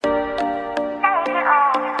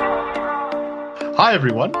Hi,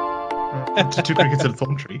 everyone, to Two Crickets and a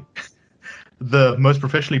Thorn Tree, the most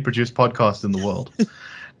professionally produced podcast in the world.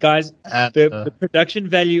 Guys, And, the production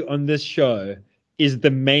value on this show is the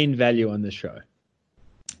main value on this show.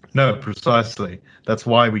 No, precisely. That's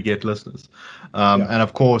why we get listeners. And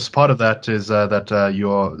of course, part of that is that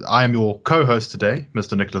I am your co-host today,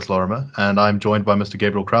 Mr. Nicholas Lorimer, and I'm joined by Mr.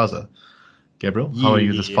 Gabriel Krauser. Gabriel, how are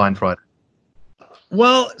you this fine Friday?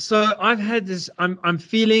 Well, so I've had this. I'm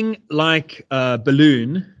feeling like a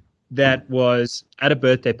balloon that was at a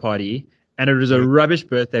birthday party, and it was a rubbish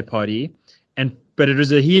birthday party, but it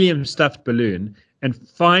was a helium stuffed balloon, and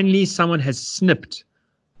finally someone has snipped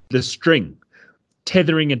the string,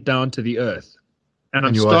 tethering it down to the earth, and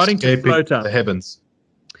I'm starting to float up the heavens.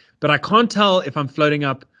 But I can't tell if I'm floating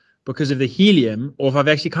up because of the helium or if I've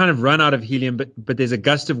actually kind of run out of helium, but there's a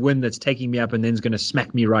gust of wind that's taking me up and then is going to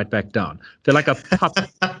smack me right back down. I feel like a pup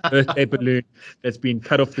birthday balloon that's been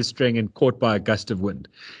cut off the string and caught by a gust of wind.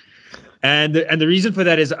 And the reason for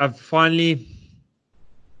that is I've finally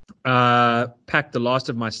packed the last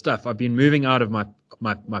of my stuff. I've been moving out of my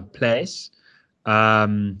place.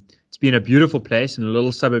 It's been a beautiful place in a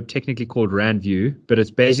little suburb technically called Randview, but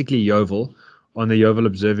it's basically Yeovil on the Yeovil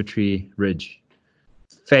Observatory Ridge,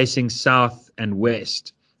 facing south and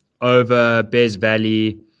west over Bez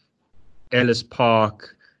Valley, Ellis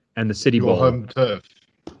Park, and the City Bowl. Your home turf.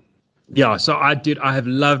 Yeah, so I have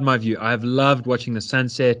loved my view. I have loved watching the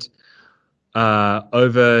sunset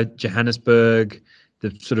over Johannesburg,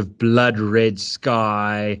 the sort of blood red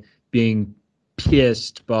sky being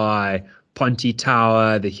pierced by Ponte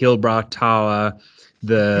Tower, the Hillbrow Tower,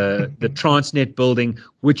 the Transnet building,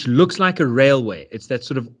 which looks like a railway. It's that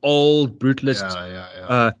sort of old brutalist,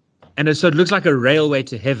 so it looks like a railway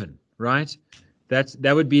to heaven, right?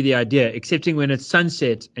 That would be the idea, excepting when it's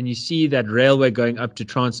sunset and you see that railway going up to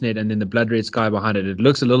Transnet and then the blood red sky behind it. It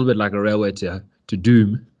looks a little bit like a railway to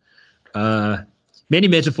doom. Many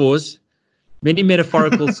metaphors, many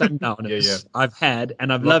metaphorical sundowners I've had,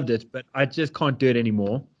 and I've loved it, but I just can't do it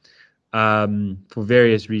anymore for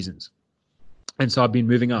various reasons. And so I've been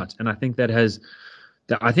moving out, and I think that's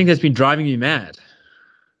been driving me mad.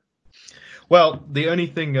 Well, the only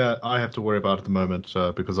thing I have to worry about at the moment,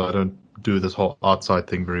 because I don't do this whole outside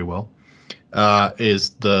thing very well,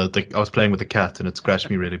 is I was playing with the cat and it scratched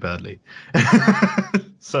me really badly.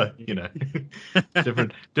 So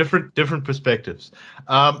different perspectives.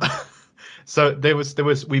 So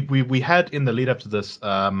we had in the lead up to this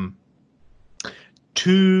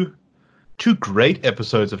two great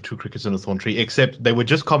episodes of Two Crickets and a Thorn Tree, except they were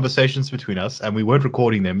just conversations between us and we weren't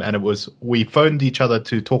recording them, and we phoned each other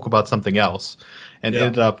to talk about something else and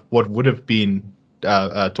ended up what would have been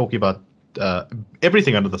talking about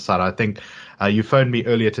everything under the sun. I think you phoned me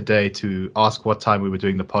earlier today to ask what time we were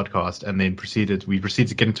doing the podcast, and then we proceeded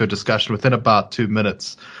to get into a discussion within about 2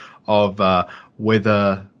 minutes of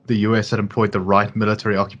whether the US had employed the right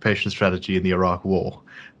military occupation strategy in the Iraq War.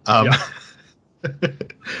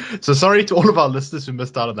 So sorry to all of our listeners who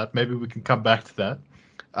missed out on that. Maybe we can come back to that.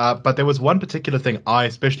 But there was one particular thing I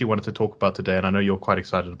especially wanted to talk about today, and I know you're quite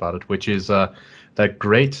excited about it, which is that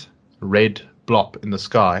great red blop in the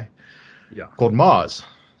sky called Mars.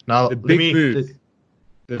 Now, the big move.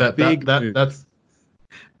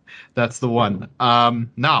 That's the one.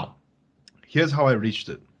 Now, here's how I reached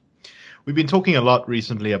it. We've been talking a lot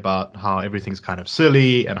recently about how everything's kind of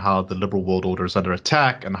silly and how the liberal world order is under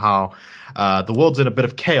attack and how the world's in a bit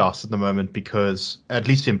of chaos at the moment because, at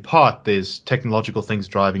least in part, there's technological things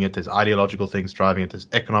driving it, there's ideological things driving it, there's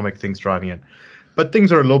economic things driving it. But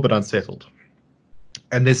things are a little bit unsettled.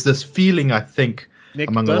 And there's this feeling, I think, Nick,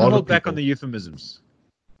 among a lot of people... don't hold back on the euphemisms.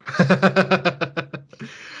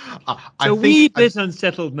 So we bit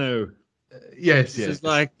unsettled now. Yes. This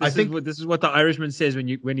is what the Irishman says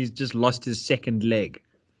when he's just lost his second leg.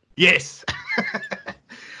 Yes.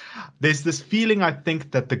 There's this feeling, I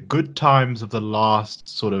think, that the good times of the last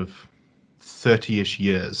sort of 30-ish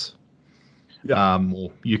years,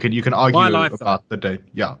 or you can argue about the day,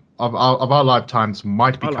 of our lifetimes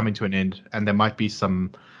might be coming to an end, and there might be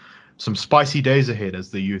some spicy days ahead,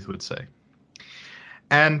 as the youth would say.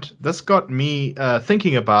 And this got me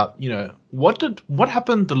thinking about, what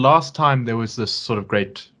happened the last time there was this sort of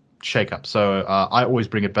great shakeup. So I always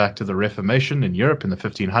bring it back to the Reformation in Europe in the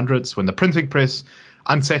 1500s, when the printing press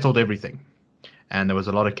unsettled everything, and there was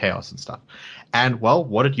a lot of chaos and stuff. And well,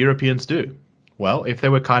 what did Europeans do? Well, if they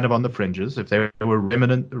were kind of on the fringes, if they were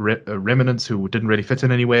remnants who didn't really fit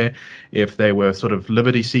in anywhere, if they were sort of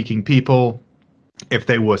liberty-seeking people, if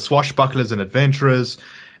they were swashbucklers and adventurers,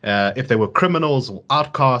 if they were criminals or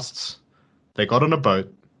outcasts, they got on a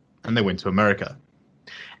boat and they went to America.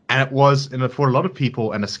 And it was, for a lot of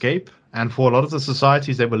people, an escape. And for a lot of the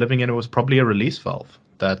societies they were living in, it was probably a release valve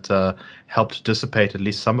that helped dissipate at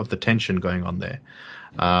least some of the tension going on there.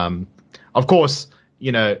 Of course,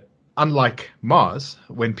 unlike Mars,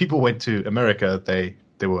 when people went to America,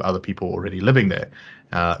 there were other people already living there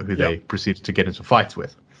who they proceeded to get into fights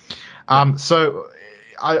with. So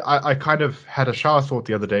I kind of had a shower thought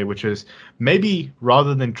the other day, which is maybe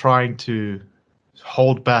rather than trying to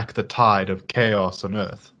hold back the tide of chaos on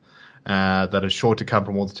Earth that is sure to come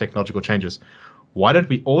from all the technological changes, why don't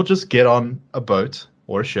we all just get on a boat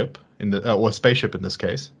or a ship or a spaceship in this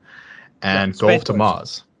case, and go off to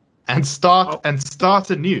Mars and start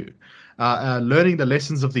anew, learning the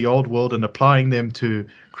lessons of the old world and applying them to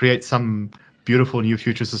create some beautiful new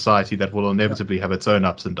future society that will inevitably have its own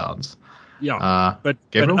ups and downs. Yeah, but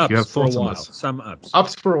Gabriel, ups you have for a thoughts on while. this? Some ups.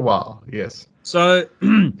 Ups for a while, yes. So,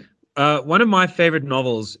 one of my favorite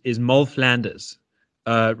novels is Moll Flanders,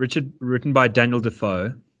 written by Daniel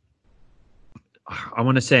Defoe. I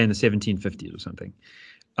want to say in the 1750s or something.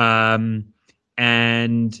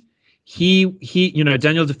 And he,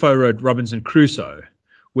 Daniel Defoe wrote Robinson Crusoe,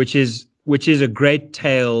 which is a great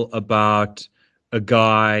tale about a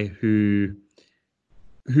guy who's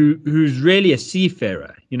really a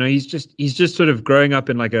seafarer. He's just sort of growing up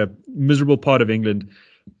in like a miserable part of England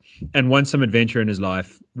and wants some adventure in his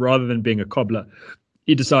life. Rather than being a cobbler,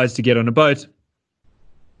 he decides to get on a boat.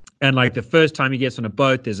 And like the first time he gets on a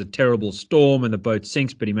boat, there's a terrible storm and the boat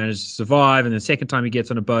sinks, but he manages to survive. And the second time he gets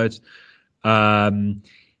on a boat,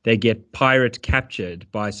 they get pirate captured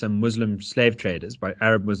by some Muslim slave traders, by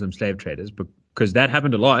Arab Muslim slave traders, because that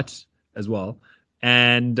happened a lot as well.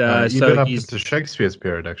 And even up into Shakespeare's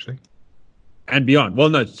period, actually, and beyond. Well,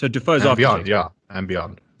 no, so Defoe's after beyond, and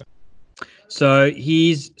beyond. So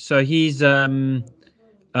he's sort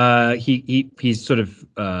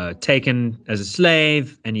of taken as a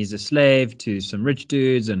slave, and he's a slave to some rich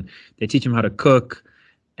dudes, and they teach him how to cook,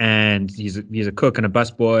 and he's a cook and a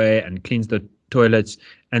busboy and cleans the toilets,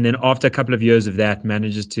 and then after a couple of years of that,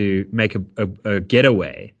 manages to make a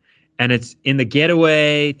getaway. And it's in the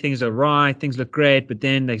getaway, things are right, things look great, but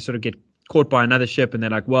then they sort of get caught by another ship, and they're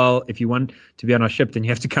like, well, if you want to be on our ship, then you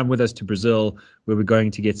have to come with us to Brazil, where we're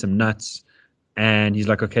going to get some nuts. And he's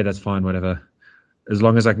like, okay, that's fine, whatever, as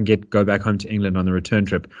long as I can go back home to England on the return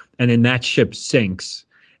trip. And then that ship sinks.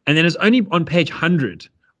 And then it's only on page 100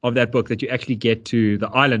 of that book that you actually get to the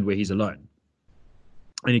island where he's alone.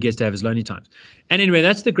 And he gets to have his lonely times. And anyway,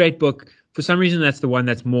 that's the great book. For some reason, that's the one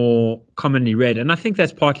that's more commonly read. And I think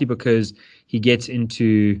that's partly because he gets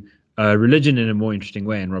into religion in a more interesting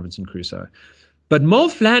way in Robinson Crusoe. But Moll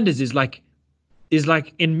Flanders is like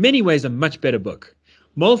in many ways a much better book.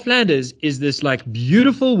 Moll Flanders is this like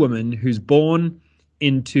beautiful woman who's born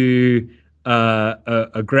into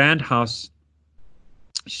a grand house.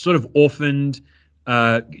 She's sort of orphaned.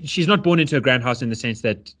 She's not born into a grand house in the sense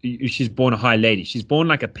that she's born a high lady. She's born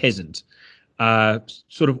like a peasant,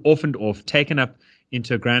 sort of orphaned off, taken up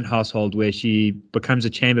into a grand household where she becomes a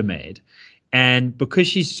chambermaid. And because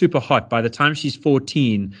she's super hot, by the time she's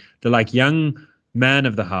 14, the like young man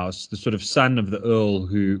of the house, the sort of son of the earl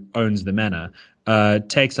who owns the manor,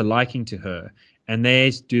 takes a liking to her, and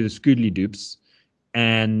they do the Scoodly Doops,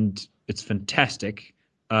 and it's fantastic.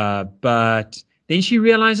 But then she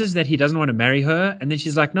realizes that he doesn't want to marry her, and then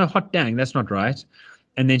she's like, no, hot dang, that's not right.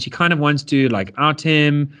 And then she kind of wants to like out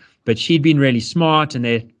him, but she'd been really smart, and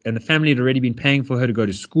the family had already been paying for her to go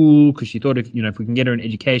to school, because she thought if we can get her an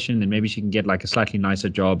education, then maybe she can get like a slightly nicer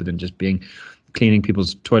job than just cleaning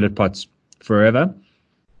people's toilet pots forever.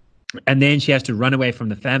 And then she has to run away from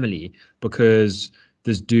the family because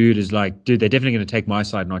this dude is like, dude, they're definitely going to take my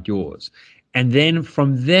side, not yours. And then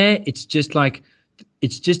from there, it's just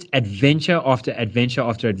adventure after adventure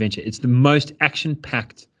after adventure. It's the most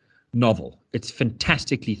action-packed novel. It's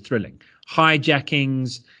fantastically thrilling.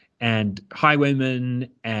 Hijackings and highwaymen,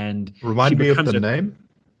 and remind me of the name.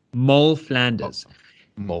 Moll Flanders.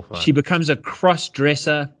 Moll Flanders. She becomes a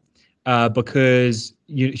cross-dresser because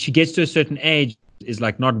she gets to a certain age, is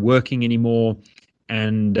like not working anymore,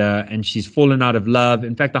 and she's fallen out of love.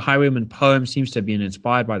 In fact, the Highwayman poem seems to have been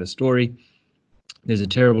inspired by the story. There's a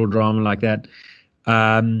terrible drama like that.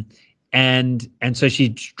 And so she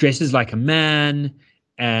dresses like a man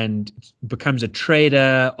and becomes a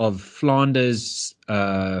trader of Flanders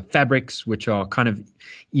fabrics, which are kind of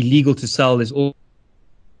illegal to sell. There's all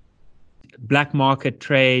black market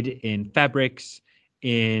trade in fabrics,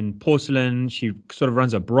 in porcelain. She sort of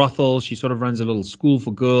runs a brothel. She sort of runs a little school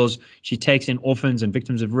for girls. She takes in orphans and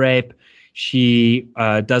victims of rape. She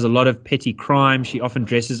does a lot of petty crime. She often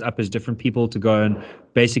dresses up as different people to go and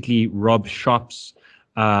basically rob shops.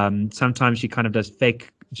 Sometimes she kind of does fake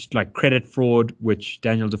like credit fraud, which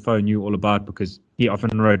Daniel Defoe knew all about because he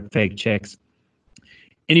often wrote fake checks.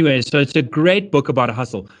 Anyway, so it's a great book about a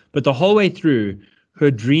hustle. But the whole way through, her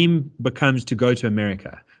dream becomes to go to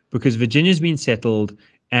America because Virginia's been settled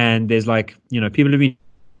and there's like, people have been.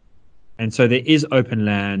 And so there is open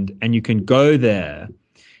land and you can go there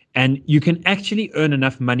and you can actually earn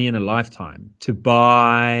enough money in a lifetime to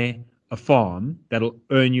buy a farm that'll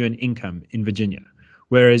earn you an income in Virginia.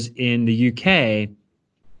 Whereas in the UK,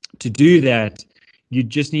 to do that,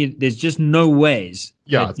 there's just no ways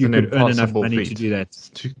that you could earn enough money to do that.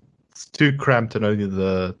 It's too cramped and only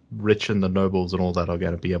the rich and the nobles and all that are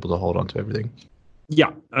going to be able to hold on to everything.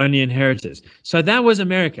 Yeah, only inheritors. So that was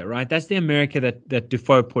America, right? That's the America that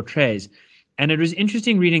Defoe portrays. And it was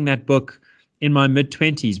interesting reading that book in my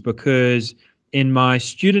mid-20s because in my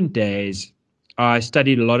student days, I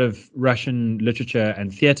studied a lot of Russian literature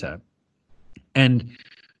and theater. And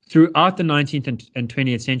throughout the 19th and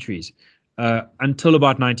 20th centuries, until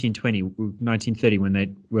about 1930, when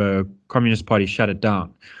the Communist Party shut it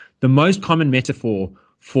down, the most common metaphor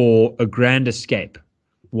for a grand escape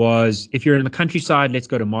was, if you're in the countryside, let's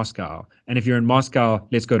go to Moscow. And if you're in Moscow,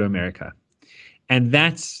 let's go to America. And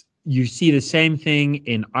you see the same thing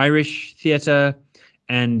in Irish theater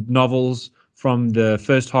and novels from the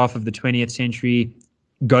first half of the 20th century,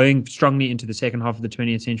 going strongly into the second half of the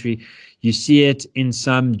 20th century. You see it in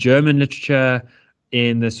some German literature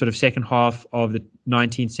in the sort of second half of the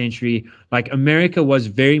 19th century. Like, America was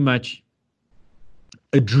very much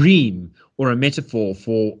a dream or a metaphor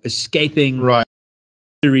for escaping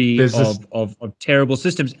of terrible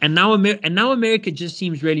systems. And now America just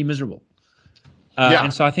seems really miserable.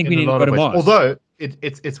 And so I think we need to go to Mars. Although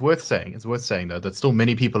it's worth saying though that still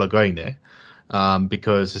many people are going there,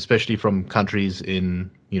 because especially from countries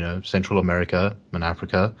in Central America and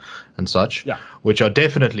Africa and such, which are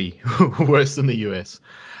definitely worse than the US.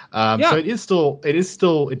 So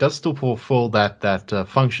it does still fulfill that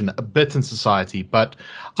function a bit in society. But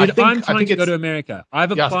I'm trying to go to America.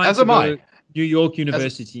 I've applied to go to New York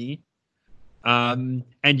University, and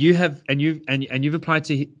you've applied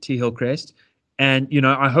to Hillcrest. And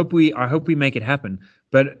I hope we make it happen.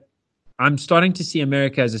 But I'm starting to see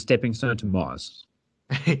America as a stepping stone to Mars.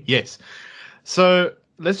 Yes. So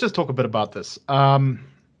let's just talk a bit about this.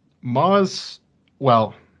 Mars,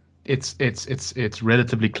 well, it's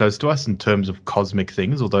relatively close to us in terms of cosmic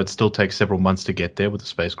things, although it still takes several months to get there with the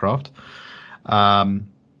spacecraft.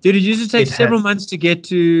 Did it used to take several months to get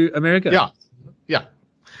to America? Yeah.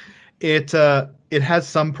 It has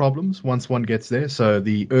some problems once one gets there. So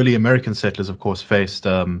the early American settlers, of course, faced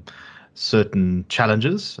certain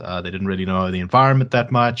challenges. They didn't really know the environment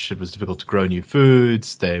that much. It was difficult to grow new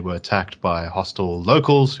foods. They were attacked by hostile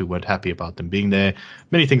locals who weren't happy about them being there.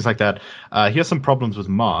 Many things like that. Here's some problems with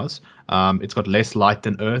Mars. It's got less light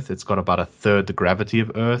than Earth. It's got about a third the gravity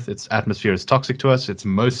of Earth. Its atmosphere is toxic to us. It's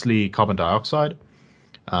mostly carbon dioxide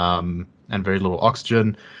and very little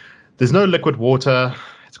oxygen. There's no liquid water.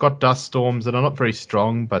 It's got dust storms that are not very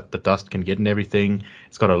strong, but the dust can get in everything.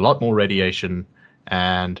 It's got a lot more radiation,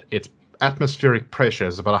 and its atmospheric pressure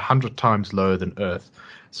is about 100 times lower than Earth.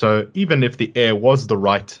 So even if the air was the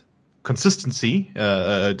right consistency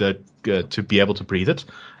to be able to breathe it,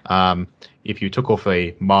 if you took off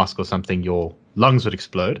a mask or something, your lungs would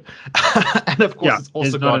explode. And of course, it's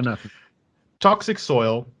also got toxic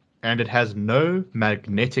soil, and it has no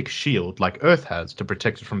magnetic shield like Earth has to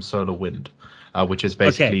protect it from solar wind. Which is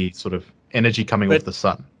basically sort of energy coming off the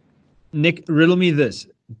sun. Nick, riddle me this.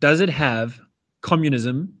 Does it have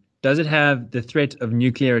communism? Does it have the threat of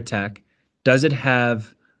nuclear attack? Does it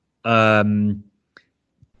have... are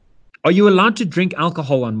you allowed to drink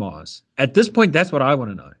alcohol on Mars? At this point, that's what I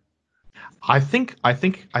want to know. I think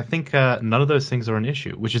none of those things are an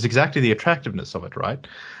issue, which is exactly the attractiveness of it, right?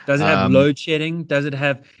 Does it have load shedding? Does it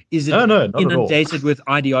have... Is it inundated with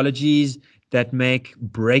ideologies that make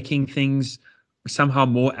breaking things somehow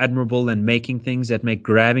more admirable than making things, that make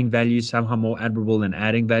grabbing value somehow more admirable than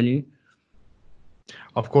adding value?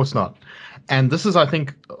 Of course not. And this is, I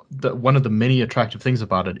think, one of the many attractive things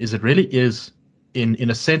about it is it really is in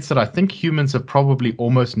a sense that I think humans have probably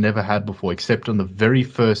almost never had before, except on the very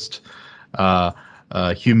first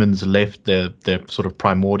humans left their sort of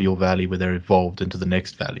primordial valley where they're evolved into the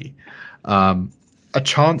next valley. A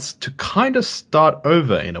chance to kind of start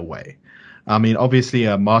over in a way. I mean, obviously,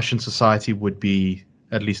 a Martian society would be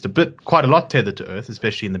at least quite a lot tethered to Earth,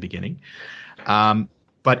 especially in the beginning.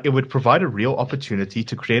 But it would provide a real opportunity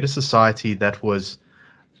to create a society that was,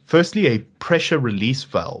 firstly, a pressure release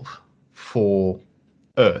valve for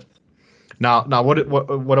Earth. Now, what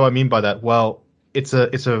do I mean by that? Well, it's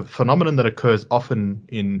a phenomenon that occurs often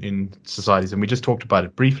in societies, and we just talked about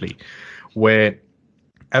it briefly, where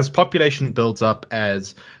as population builds up,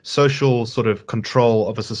 as social sort of control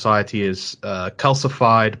of a society is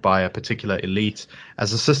calcified by a particular elite,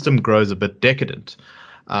 as the system grows a bit decadent,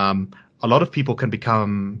 a lot of people can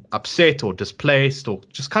become upset or displaced or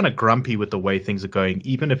just kind of grumpy with the way things are going.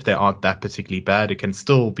 Even if they aren't that particularly bad, it can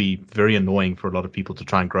still be very annoying for a lot of people to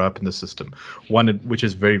try and grow up in the system, one which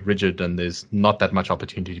is very rigid and there's not that much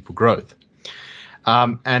opportunity for growth.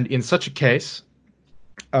 And in such a case,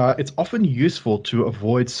 it's often useful to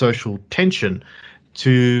avoid social tension,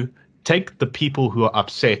 to take the people who are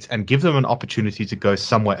upset and give them an opportunity to go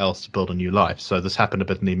somewhere else to build a new life. So this happened a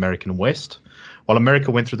bit in the American West. While America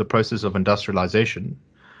went through the process of industrialization,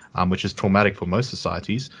 which is traumatic for most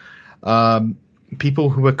societies, people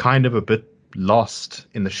who were kind of a bit lost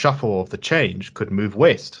in the shuffle of the change could move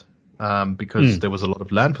west because there was a lot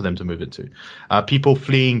of land for them to move into. People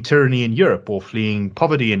fleeing tyranny in Europe or fleeing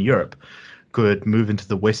poverty in Europe could move into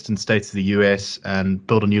the western states of the US and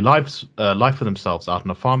build a new life for themselves out on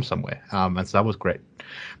a farm somewhere. And so that was great.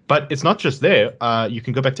 But it's not just there. You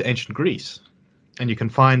can go back to ancient Greece, and you can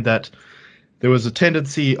find that there was a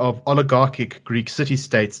tendency of oligarchic Greek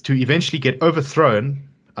city-states to eventually get overthrown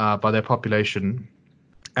by their population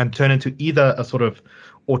and turn into either a sort of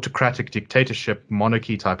autocratic dictatorship,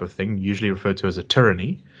 monarchy type of thing, usually referred to as a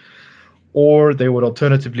tyranny, or they would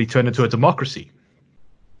alternatively turn into a democracy.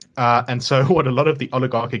 And so what a lot of the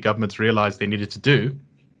oligarchic governments realized they needed to do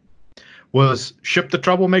was ship the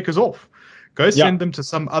troublemakers off. Go send them to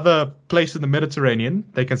some other place in the Mediterranean.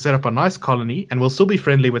 They can set up a nice colony and we'll still be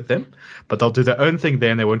friendly with them, but they'll do their own thing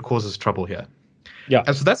there and they won't cause us trouble here. Yeah.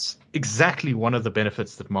 And so that's exactly one of the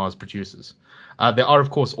benefits that Mars produces. There are, of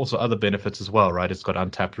course, also other benefits as well, right? It's got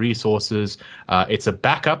untapped resources. It's a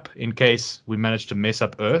backup in case we manage to mess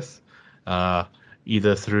up Earth,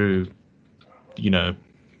 either through,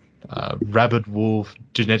 rabid wolf,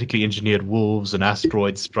 genetically engineered wolves, an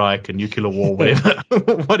asteroid strike, a nuclear war,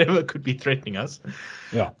 whatever could be threatening us.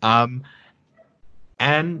 Yeah.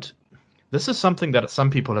 And this is something that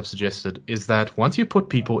some people have suggested, is that once you put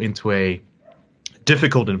people into a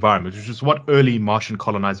difficult environment, which is what early Martian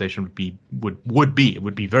colonization would be. It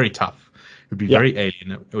would be very tough. It would be very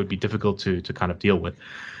alien. It would be difficult to kind of deal with.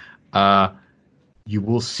 You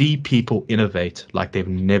will see people innovate like they've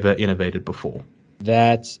never innovated before.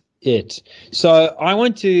 That's it. So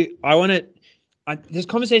this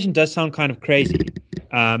conversation does sound kind of crazy,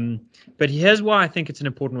 but here's why I think it's an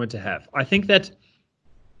important one to have. I think that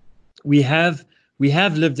we live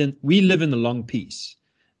in the long peace.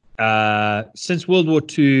 Since World War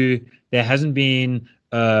II, there hasn't been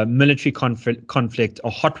a military conflict,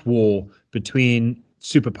 a hot war between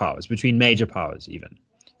superpowers, between major powers even.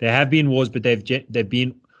 There have been wars, but they've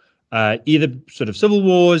been either sort of civil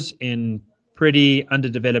wars in pretty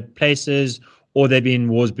underdeveloped places, or there have been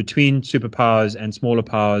wars between superpowers and smaller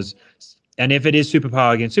powers. And if it is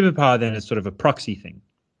superpower against superpower, then it's sort of a proxy thing.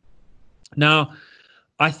 Now,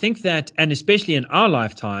 I think that, and especially in our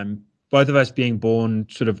lifetime, both of us being born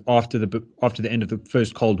sort of after the end of the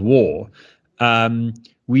first Cold War,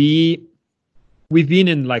 we've been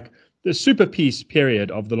in like the super peace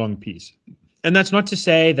period of the long peace. And that's not to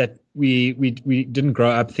say that we didn't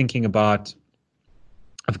grow up thinking about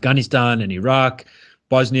Afghanistan and Iraq,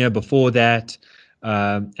 Bosnia before that,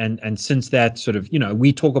 and since that sort of,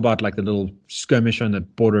 we talk about like the little skirmish on the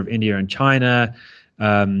border of India and China.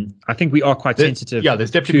 I think we are quite sensitive. Yeah,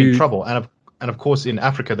 there's definitely been trouble, and of course in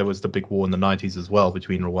Africa there was the big war in the 90s as well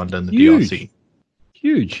between Rwanda and the DRC.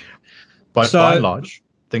 Huge. But by and large,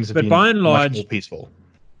 things have been much more peaceful.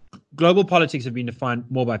 Global politics have been defined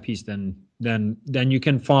more by peace than you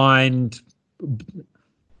can find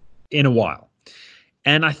in a while.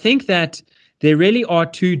 And I think that there really are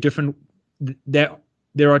two different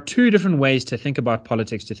ways to think about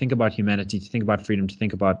politics, to think about humanity, to think about freedom, to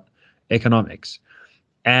think about economics.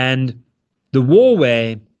 And the war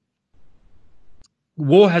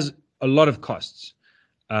has a lot of costs.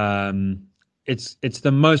 It's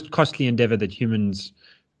the most costly endeavor that humans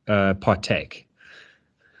partake.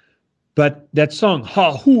 But that song,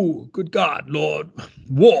 ha, who, good God, Lord,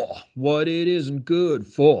 war, what it isn't good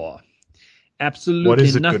for. Absolutely what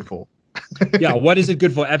is it nothing. Good for? Yeah, what is it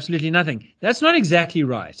good for? Absolutely nothing. That's not exactly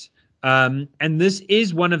right. And this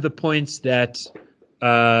is one of the points that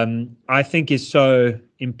I think is so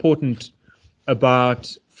important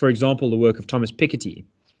about, for example, the work of Thomas Piketty,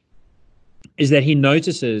 is that he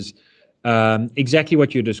notices exactly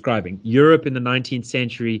what you're describing. Europe in the 19th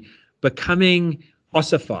century becoming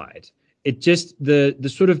ossified. It just, the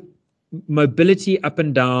sort of mobility up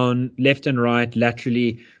and down, left and right,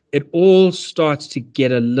 laterally, it all starts to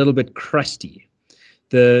get a little bit crusty.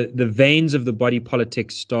 The veins of the body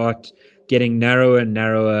politic start getting narrower and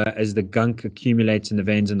narrower as the gunk accumulates in the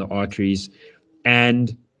veins and the arteries,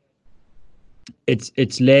 and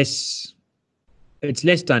it's less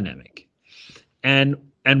dynamic. And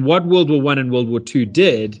what World War I and World War II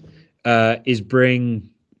did is bring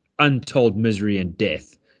untold misery and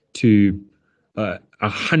death to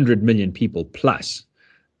 100 million people plus.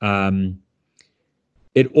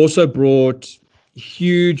 It also brought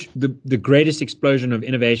the greatest explosion of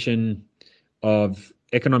innovation, of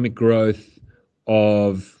economic growth,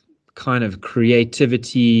 of kind of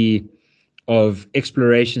creativity, of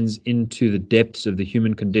explorations into the depths of the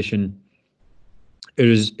human condition. It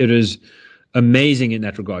is amazing in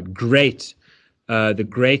that regard. Great. The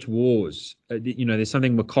great wars, there's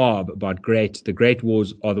something macabre about the great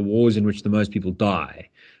wars are the wars in which the most people die.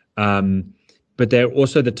 But they're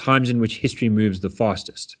also the times in which history moves the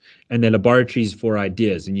fastest, and they're laboratories for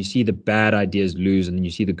ideas. And you see the bad ideas lose, and then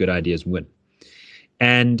you see the good ideas win.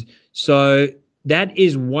 And so that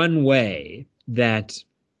is one way that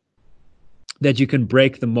you can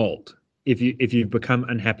break the mold if you've become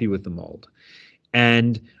unhappy with the mold.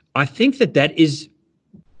 And I think that is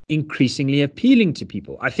increasingly appealing to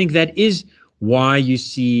people. I think that is why you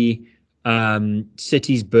see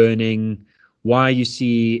cities burning, why you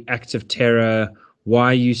see acts of terror,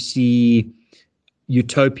 why you see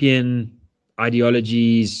utopian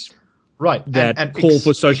ideologies that call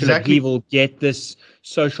for social upheaval get this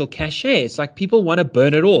social cachet. It's like people want to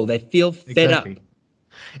burn it all. They feel fed up.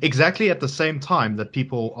 Exactly at the same time that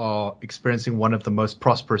people are experiencing one of the most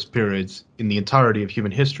prosperous periods in the entirety of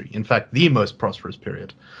human history. In fact, the most prosperous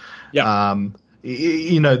period. Yeah.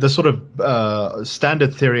 The sort of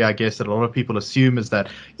standard theory, I guess, that a lot of people assume is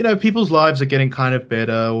that, people's lives are getting kind of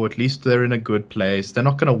better, or at least they're in a good place. They're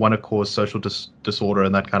not going to want to cause social disorder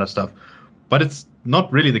and that kind of stuff. But it's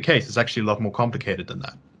not really the case. It's actually a lot more complicated than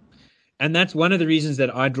that. And that's one of the reasons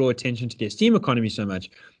that I draw attention to the esteem economy so much,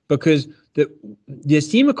 because the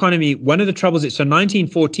esteem economy, one of the troubles, so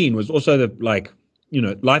 1914 was also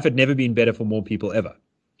life had never been better for more people ever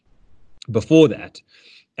before that.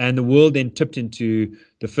 And the world then tipped into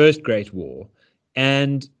the First Great War.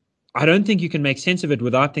 And I don't think you can make sense of it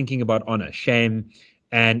without thinking about honor, shame,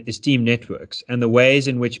 and esteem networks, and the ways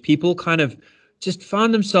in which people kind of just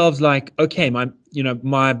found themselves like, okay, my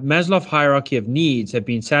Maslow hierarchy of needs have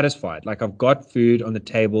been satisfied. Like, I've got food on the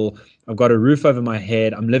table, I've got a roof over my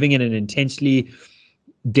head, I'm living in an intensely,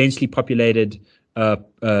 densely populated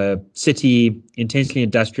city, intensely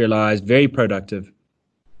industrialized, very productive.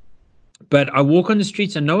 But I walk on the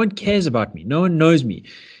streets and no one cares about me. No one knows me.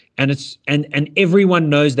 And everyone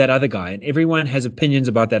knows that other guy, and everyone has opinions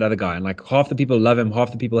about that other guy. And like, half the people love him,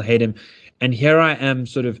 half the people hate him. And here I am,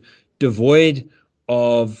 sort of devoid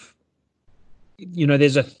of,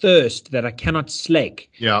 there's a thirst that I cannot slake.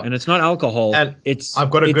 Yeah. And it's not alcohol. And I've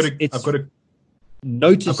got a good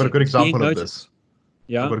example of this.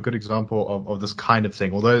 Yeah. I've got a good example of this kind of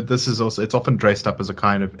thing, although this is also, it's often dressed up as a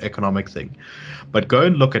kind of economic thing. But go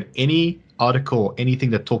and look at any article, anything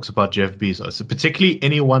that talks about Jeff Bezos, particularly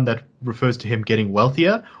anyone that refers to him getting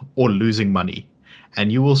wealthier or losing money.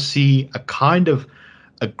 And you will see a kind of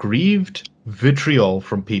aggrieved vitriol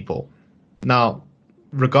from people. Now,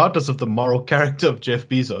 regardless of the moral character of Jeff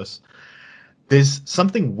Bezos, there's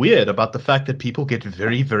something weird about the fact that people get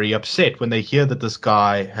very, very upset when they hear that this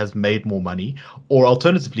guy has made more money, or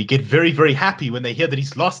alternatively get very, very happy when they hear that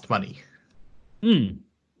he's lost money.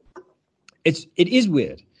 It is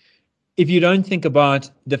weird if you don't think about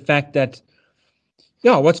the fact that,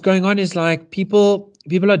 what's going on is like people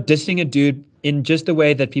are dissing a dude in just the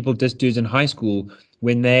way that people diss dudes in high school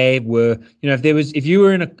when they were, if you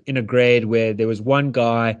were in a grade where there was one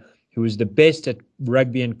guy who was the best at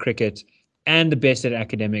rugby and cricket and the best at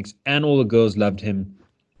academics, and all the girls loved him,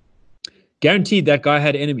 guaranteed that guy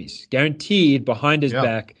had enemies. Guaranteed behind his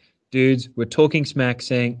back, dudes were talking smack,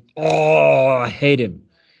 saying, "Oh, I hate him."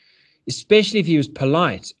 Especially if he was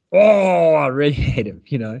polite. "Oh, I really hate him,"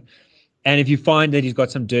 And if you find that he's got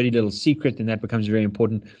some dirty little secret, then that becomes very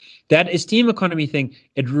important. That esteem economy thing,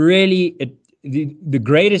 the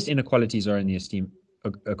greatest inequalities are in the esteem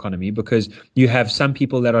economy, because you have some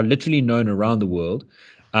people that are literally known around the world,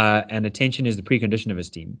 and attention is the precondition of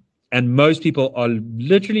esteem. And most people are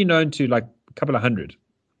literally known to like a couple of hundred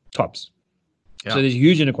tops. Yeah. So there's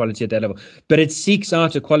huge inequality at that level. But it seeks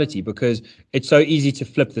out equality because it's so easy to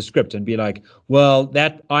flip the script and be like, well,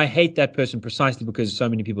 I hate that person precisely because so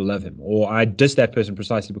many people love him, or I diss that person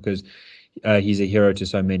precisely because he's a hero to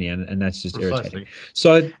so many, and that's just Precisely.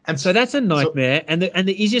 irritating. And So that's a nightmare, and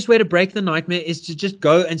the easiest way to break the nightmare is to just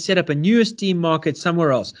go and set up a new Esteem market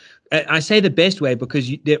somewhere else. I say the best way because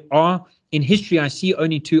there are, in history, I see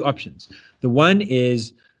only two options. The one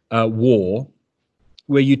is war,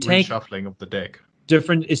 where you take reshuffling of the deck,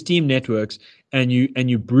 different Esteem networks, and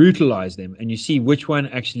you brutalize them, and you see which one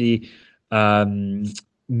actually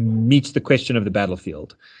meets the question of the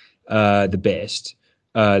battlefield the best.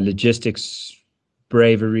 Logistics,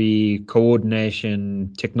 bravery,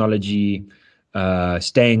 coordination, technology,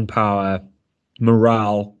 staying power,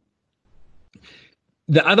 morale.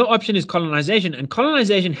 The other option is colonization, and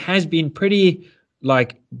colonization has been pretty,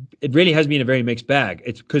 it really has been a very mixed bag.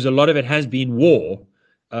 It's because a lot of it has been war,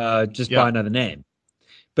 just by another name.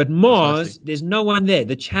 But Mars, there's no one there.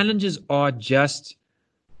 The challenges are just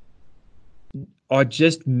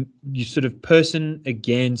you sort of person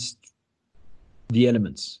against the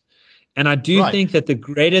elements. And I do think that the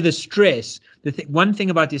greater the stress, one thing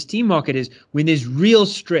about the Esteem market is when there's real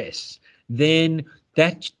stress, then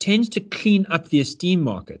that tends to clean up the Esteem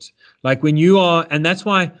market. Like when you are, and that's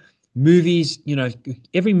why movies,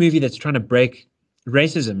 every movie that's trying to break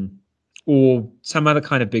racism or some other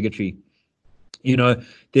kind of bigotry,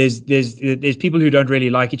 there's people who don't really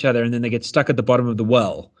like each other, and then they get stuck at the bottom of the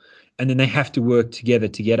well, and then they have to work together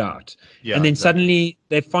to get out. And then suddenly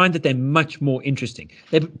they find that they're much more interesting.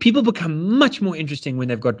 People become much more interesting when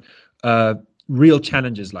they've got real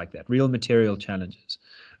challenges like that, real material challenges.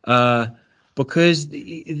 Because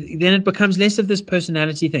then it becomes less of this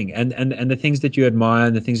personality thing, and the things that you admire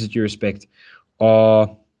and the things that you respect are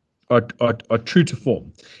true to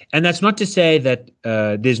form. And that's not to say that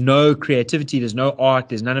there's no creativity, there's no art,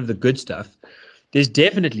 there's none of the good stuff. There's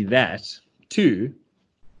definitely that too.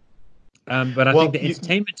 But I think the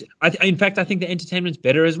entertainment, in fact, I think the entertainment's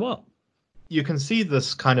better as well. You can see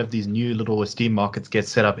this kind of these new little Esteem markets get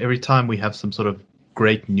set up every time we have some sort of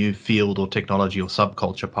great new field or technology or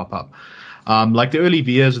subculture pop up. Like the early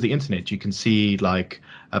years of the internet, you can see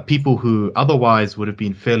people who otherwise would have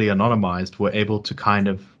been fairly anonymized were able to kind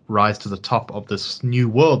of rise to the top of this new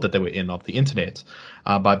world that they were in of the internet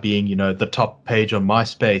by being, the top page on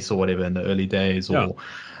MySpace or whatever in the early days, or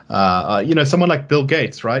someone like Bill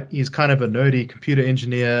Gates, right? He's kind of a nerdy computer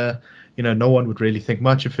engineer. No one would really think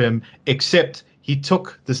much of him, except he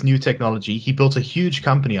took this new technology, he built a huge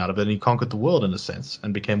company out of it, and he conquered the world in a sense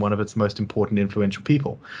and became one of its most important, influential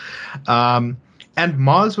people. And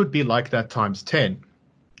Mars would be like that times 10.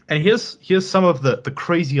 And here's some of the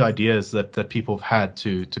crazy ideas that people have had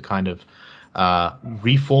to kind of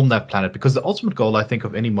reform that planet, because the ultimate goal, I think,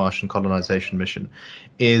 of any Martian colonization mission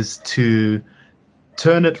is to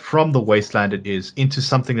turn it from the wasteland it is into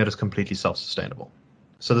something that is completely self-sustainable.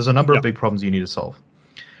 So there's a number of big problems you need to solve.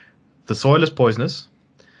 The soil is poisonous.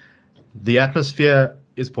 The atmosphere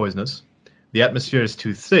is poisonous. The atmosphere is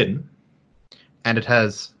too thin, and it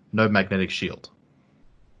has no magnetic shield.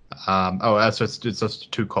 So it's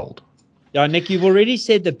just too cold. Yeah, Nick, you've already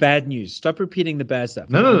said the bad news. Stop repeating the bad stuff.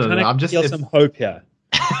 No. I'm just feel some hope here.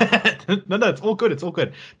 No, it's all good. It's all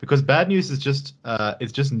good, because bad news is just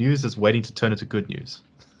it's just news that's waiting to turn into good news.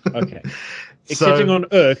 Okay. Excepting on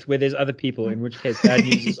Earth, where there's other people, in which case bad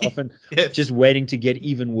news is often just waiting to get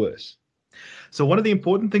even worse. So one of the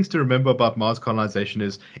important things to remember about Mars colonization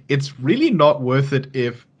is it's really not worth it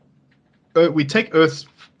if we take Earth's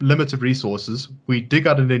limited resources, we dig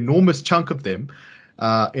out an enormous chunk of them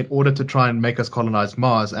in order to try and make us colonize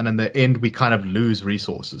Mars, and in the end we kind of lose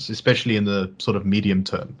resources, especially in the sort of medium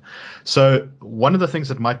term. So one of the things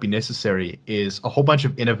that might be necessary is a whole bunch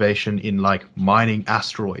of innovation in mining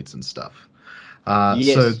asteroids and stuff.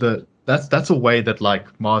 So that's a way that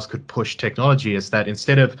Mars could push technology, is that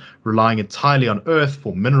instead of relying entirely on Earth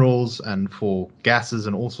for minerals and for gases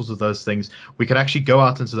and all sorts of those things, we could actually go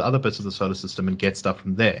out into the other bits of the solar system and get stuff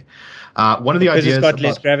from there. One of the ideas, because it's got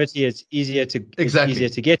less gravity, it's easier to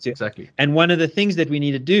get to. Exactly. And one of the things that we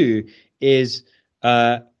need to do is,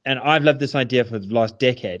 and I've loved this idea for the last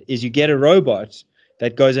decade, is you get a robot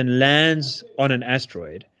that goes and lands on an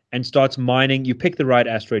asteroid and starts mining. You pick the right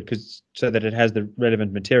asteroid so that it has the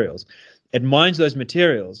relevant materials. It mines those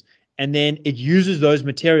materials, and then it uses those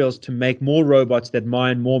materials to make more robots that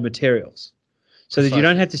mine more materials, so that you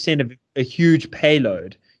don't have to send a huge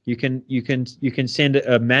payload. You can send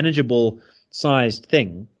a manageable sized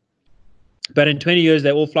thing. But in 20 years,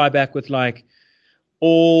 they all fly back with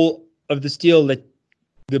all of the steel that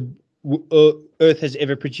the Earth has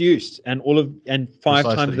ever produced, and 5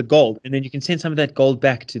 times the gold, and then you can send some of that gold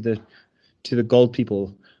back to the gold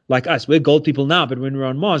people like us. We're gold people now, but when we're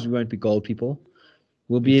on Mars, we won't be gold people.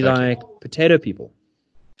 We'll be like potato people.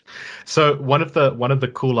 So one of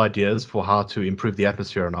the cool ideas for how to improve the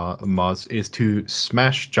atmosphere on Mars is to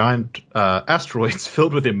smash giant asteroids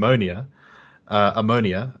filled with ammonia,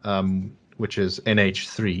 which is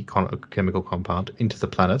NH3 chemical compound, into the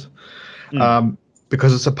planet,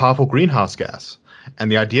 because it's a powerful greenhouse gas.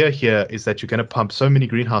 And the idea here is that you're going to pump so many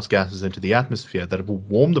greenhouse gases into the atmosphere that it will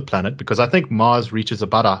warm the planet, because I think Mars reaches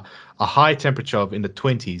about a high temperature of in the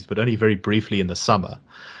 20s, but only very briefly in the summer.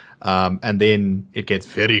 And then it gets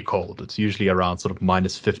very cold. It's usually around sort of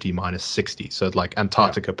 -50, -60. So it's like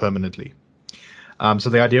Antarctica permanently.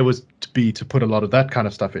 So the idea was to put a lot of that kind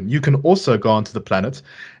of stuff in. You can also go onto the planet,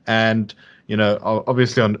 and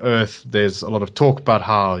obviously on Earth, there's a lot of talk about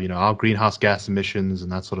how our greenhouse gas emissions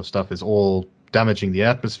and that sort of stuff is all damaging the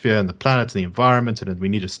atmosphere and the planet and the environment, and we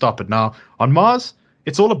need to stop it now. On Mars,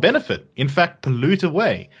 it's all a benefit. In fact, pollute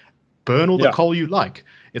away, burn all the coal you like.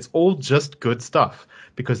 It's all just good stuff,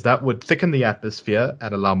 because that would thicken the atmosphere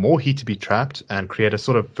and allow more heat to be trapped and create a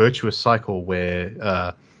sort of virtuous cycle where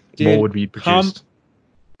more would be produced.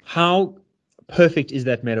 How perfect is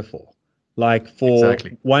that metaphor? Like, for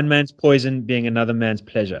one man's poison being another man's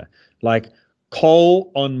pleasure. Like, coal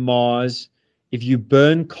on Mars, if you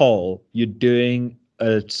burn coal, you're doing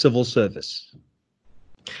a civil service.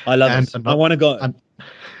 I love it. I want to go.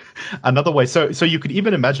 Another way, so you could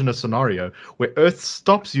even imagine a scenario where Earth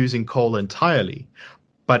stops using coal entirely,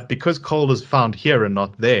 but because coal is found here and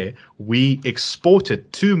not there, we export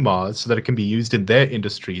it to Mars so that it can be used in their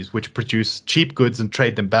industries, which produce cheap goods and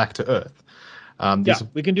trade them back to Earth.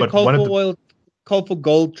 We can do coal for oil, coal for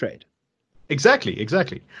gold trade. Exactly.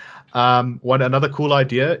 Another cool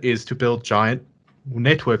idea is to build giant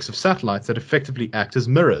networks of satellites that effectively act as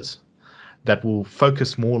mirrors that will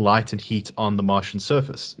focus more light and heat on the Martian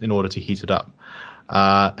surface in order to heat it up.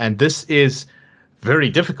 And this is very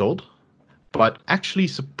difficult, but actually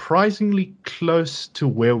surprisingly close to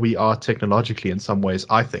where we are technologically in some ways,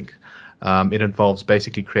 I think. It involves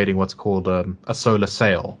basically creating what's called a solar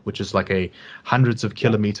sail, which is like a hundreds of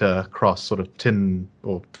kilometer across sort of tin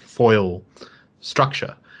or foil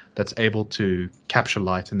structure that's able to capture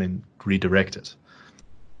light and then redirect it.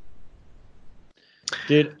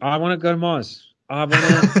 Dude, I want to go to Mars. I want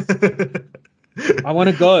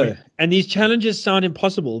to go. And these challenges sound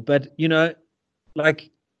impossible, but like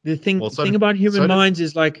the thing about human minds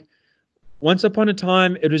is, like, once upon a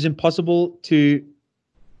time it was impossible to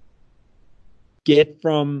get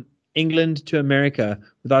from England to America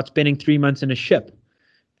without spending 3 months in a ship.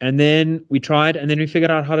 And then we tried, and then we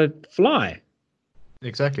figured out how to fly.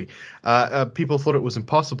 Exactly. People thought it was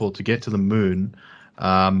impossible to get to the moon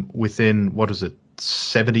within,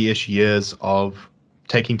 70-ish years of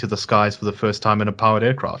taking to the skies for the first time in a powered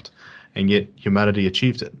aircraft, and yet humanity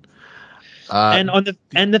achieved it. And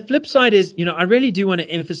the flip side is, I really do want to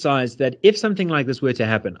emphasize that if something like this were to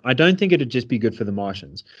happen, I don't think it'd just be good for the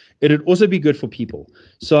Martians. It'd also be good for people.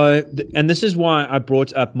 So, and this is why I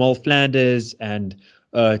brought up Mole Flanders and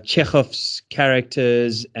Chekhov's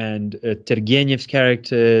characters and Turgenev's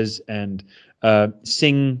characters and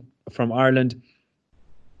Singh from Ireland.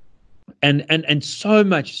 And so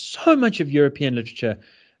much of European literature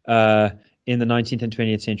in the 19th and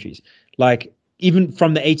 20th centuries, like even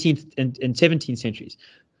from the 18th and 17th centuries.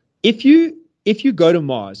 If you go to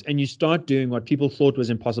Mars and you start doing what people thought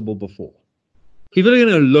was impossible before, people are going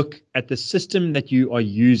to look at the system that you are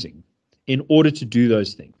using in order to do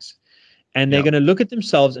those things. And they're going to look at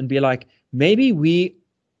themselves and be like, maybe we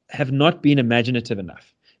have not been imaginative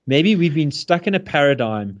enough. Maybe we've been stuck in a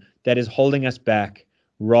paradigm that is holding us back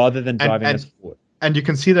rather than driving us forward. And you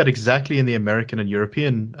can see that exactly in the American and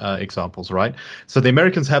European examples, right? So the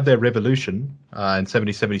Americans have their revolution in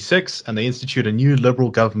 1776, and they institute a new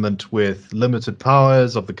liberal government with limited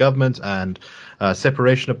powers of the government and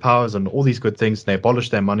separation of powers and all these good things. They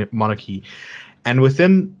abolish their monarchy. And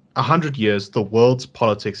within 100 years, the world's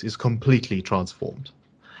politics is completely transformed.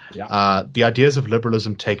 The ideas of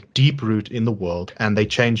liberalism take deep root in the world, and they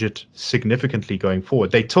change it significantly going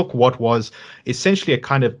forward. They took what was essentially a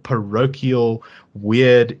kind of parochial,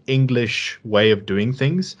 weird English way of doing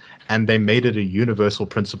things, and they made it a universal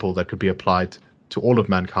principle that could be applied to all of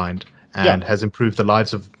mankind and has improved the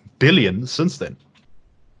lives of billions since then.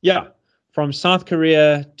 Yeah, from South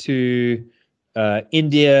Korea to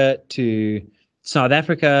India to South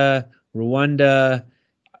Africa, Rwanda.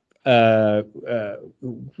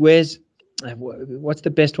 What's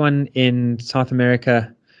the best one in South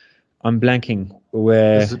America? I'm blanking.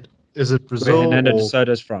 Where is it Brazil? Where Hernando de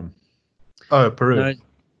Soto's from? Oh, Peru. No,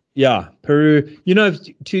 yeah, Peru.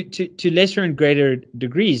 To lesser and greater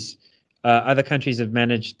degrees, other countries have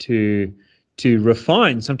managed to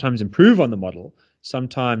refine, sometimes improve on the model,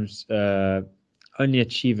 sometimes only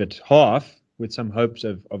achieve it half with some hopes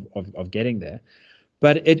of getting there.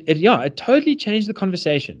 But it totally changed the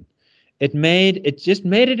conversation. It just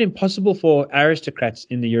made it impossible for aristocrats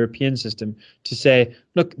in the European system to say,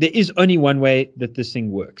 look, there is only one way that this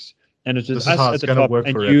thing works. And it's us at the top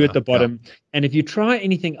and forever. You at the bottom. Yeah. And if you try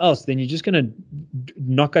anything else, then you're just going to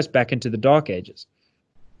knock us back into the dark ages.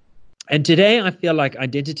 And today I feel like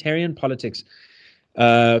identitarian politics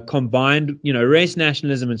combined, race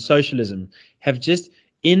nationalism and socialism have just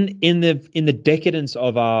in the decadence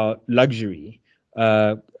of our luxury.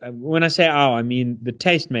 When I say our, I mean the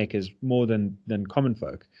tastemakers more than common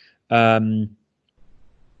folk,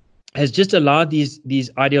 has just allowed these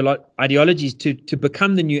ideologies to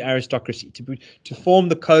become the new aristocracy, to form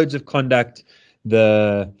the codes of conduct,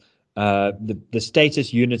 the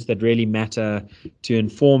status units that really matter, to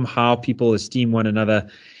inform how people esteem one another.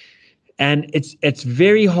 And it's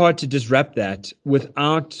very hard to disrupt that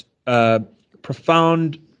without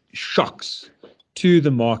profound shocks to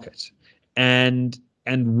the market. And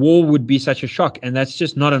war would be such a shock, and that's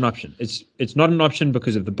just not an option. It's not an option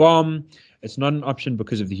because of the bomb. It's not an option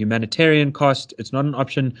because of the humanitarian cost. It's not an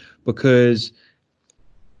option because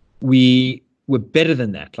we're better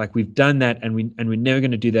than that. Like, we've done that, and we're never going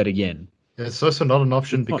to do that again. It's also not an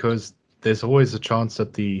option because there's always a chance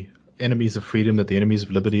that the enemies of freedom, that the enemies of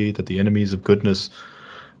liberty, that the enemies of goodness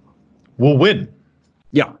will win.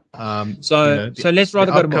 Yeah. So let's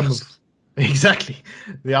rather go to Mars. Exactly.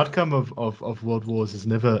 The outcome of world wars is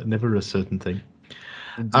never a certain thing.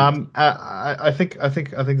 I think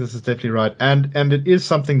this is definitely right, and it is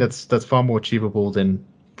something that's far more achievable than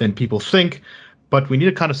people think. But we need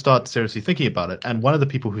to kind of start seriously thinking about it. And one of the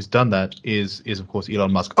people who's done that is of course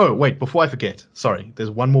Elon Musk. Oh wait, before I forget, sorry, there's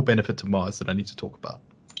one more benefit to Mars that I need to talk about.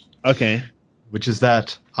 Okay. Which is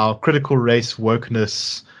that our critical race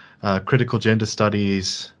wokeness, critical gender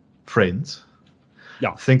studies friends.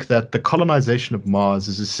 Yeah. Think that the colonization of Mars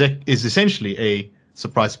is essentially a,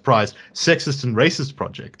 surprise, surprise, sexist and racist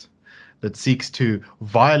project that seeks to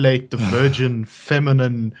violate the virgin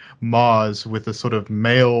feminine Mars with a sort of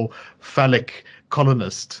male phallic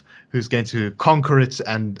colonist who's going to conquer it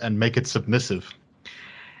and make it submissive.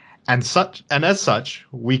 And as such,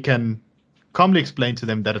 we can calmly explain to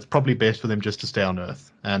them that it's probably best for them just to stay on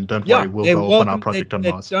Earth. And don't worry, we'll go off on our project on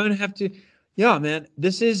Mars. Don't have to. Yeah, man,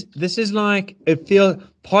 this is like,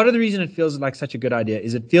 part of the reason it feels like such a good idea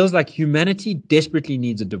is it feels like humanity desperately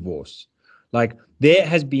needs a divorce. Like, there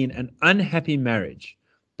has been an unhappy marriage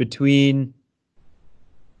between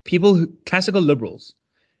classical liberals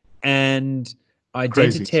and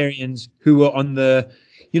identitarians who were on the,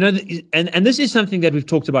 and this is something that we've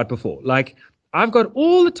talked about before. Like, I've got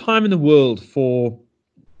all the time in the world for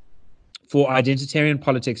identitarian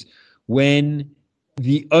politics when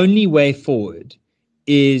the only way forward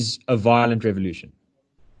is a violent revolution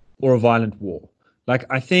or a violent war. Like,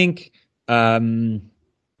 I think, George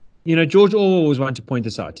Orwell was one to point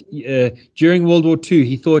this out. During World War II,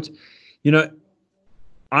 he thought,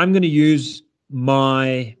 I'm going to use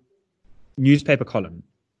my newspaper column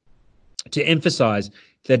to emphasize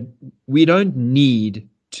that we don't need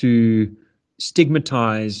to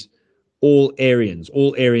stigmatize all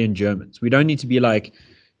Aryan Germans. We don't need to be like,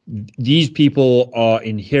 these people are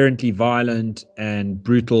inherently violent and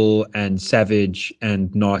brutal and savage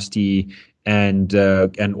and nasty, and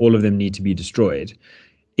all of them need to be destroyed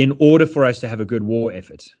in order for us to have a good war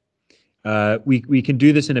effort. We can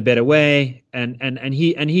do this in a better way, and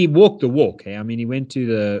he walked the walk. I mean, he went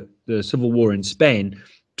to the civil war in Spain,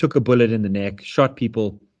 took a bullet in the neck, shot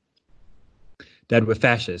people that were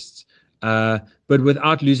fascists, but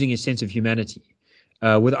without losing his sense of humanity,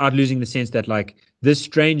 without losing the sense that, like, this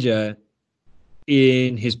stranger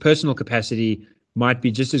in his personal capacity might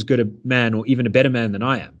be just as good a man or even a better man than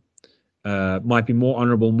I am, might be more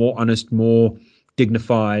honorable, more honest, more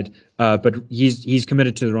dignified, but he's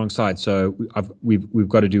committed to the wrong side. So we've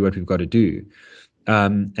got to do what we've got to do.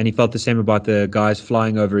 And he felt the same about the guys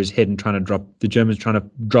flying over his head and the Germans trying to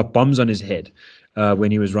drop bombs on his head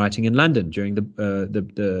when he was writing in London during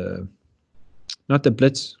the not the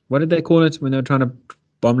Blitz. What did they call it when they were trying to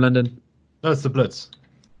bomb London? No, it's the Blitz.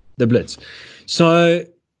 The Blitz. So,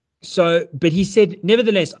 but he said,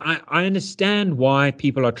 nevertheless, I understand why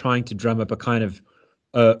people are trying to drum up a kind of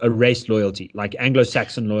a race loyalty, like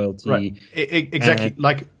Anglo-Saxon loyalty. Right. Exactly.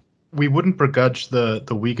 Like, we wouldn't begrudge the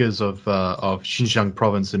Uyghurs of Xinjiang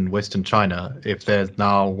province in Western China if they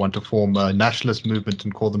now want to form a nationalist movement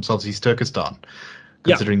and call themselves East Turkestan,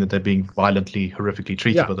 considering that they're being violently, horrifically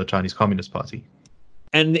treated by the Chinese Communist Party.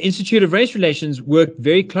 And the Institute of Race Relations worked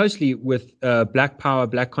very closely with Black Power,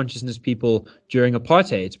 Black consciousness people during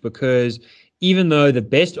apartheid, because even though the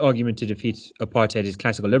best argument to defeat apartheid is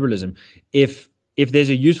classical liberalism, if there's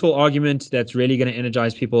a useful argument that's really going to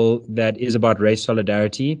energize people that is about race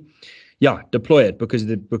solidarity, yeah, deploy it because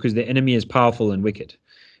the enemy is powerful and wicked,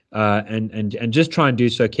 and just try and do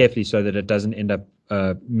so carefully so that it doesn't end up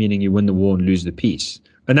meaning you win the war and lose the peace.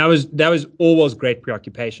 And that was Orwell's great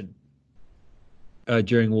preoccupation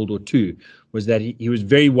during World War II, was that he was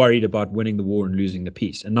very worried about winning the war and losing the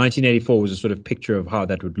peace. And 1984 was a sort of picture of how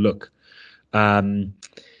that would look.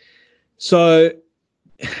 So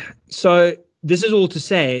this is all to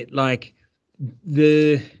say, like,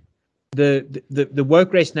 the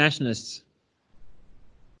woke race nationalists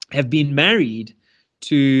have been married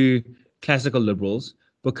to classical liberals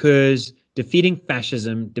because defeating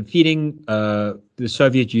fascism, defeating the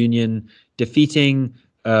Soviet Union, defeating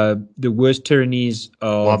the worst tyrannies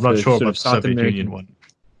of I'm not sure about the South Soviet American. Union one.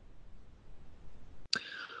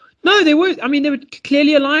 No, there were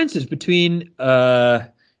clearly alliances between I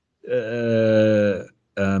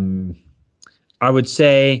would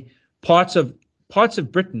say parts of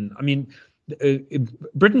Britain. I mean,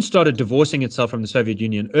 Britain started divorcing itself from the Soviet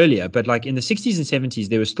Union earlier, but like in the 60s and 70s,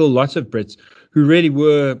 there were still lots of Brits who really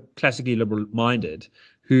were classically liberal-minded,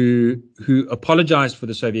 who apologized for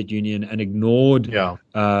the Soviet Union and ignored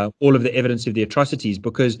all of the evidence of the atrocities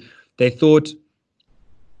because they thought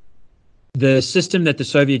the system that the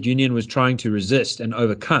Soviet Union was trying to resist and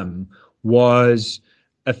overcome was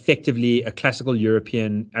effectively a classical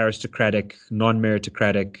European, aristocratic,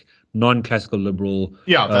 non-meritocratic, non-classical liberal.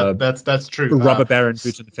 Yeah, that's true. Rubber baron,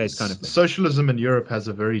 boots in the face kind of thing. Socialism in Europe has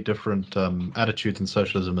a very different attitude than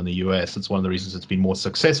socialism in the US. It's one of the reasons it's been more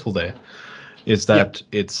successful there. Is that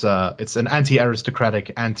it's an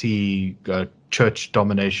anti-aristocratic, anti-church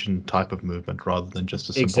domination type of movement rather than just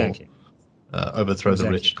a simple overthrow the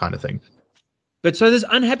rich kind of thing. But so this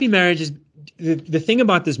unhappy marriage is the thing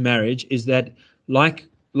about this marriage is that like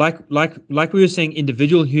we were saying,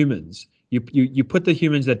 individual humans, you put the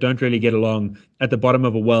humans that don't really get along at the bottom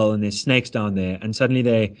of a well and there's snakes down there, and suddenly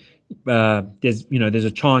there's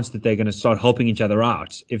a chance that they're going to start helping each other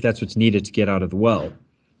out if that's what's needed to get out of the well.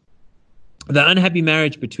 The unhappy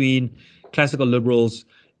marriage between classical liberals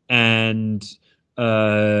and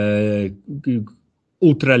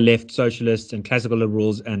ultra-left socialists and classical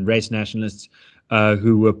liberals and race nationalists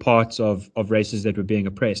who were parts of races that were being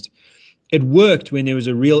oppressed. It worked when there was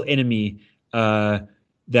a real enemy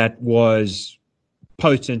that was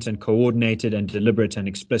potent and coordinated and deliberate and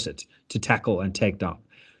explicit to tackle and take down.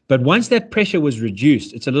 But once that pressure was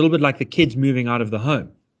reduced, it's a little bit like the kids moving out of the home.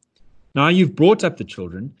 Now you've brought up the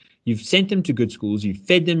children, you've sent them to good schools, you've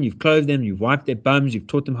fed them, you've clothed them, you've wiped their bums, you've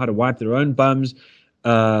taught them how to wipe their own bums,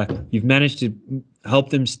 you've managed to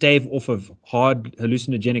help them stave off of hard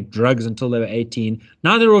hallucinogenic drugs until they were 18.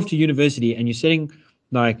 Now they're off to university and you're sitting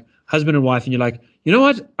like husband and wife and you're like, you know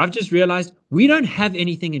what? I've just realized we don't have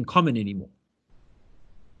anything in common anymore.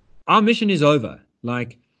 Our mission is over.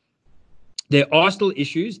 Like, there are still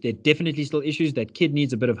issues. There are definitely still issues. That kid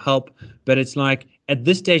needs a bit of help. But it's like, at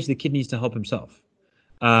this stage, the kid needs to help himself.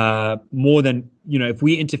 More than, if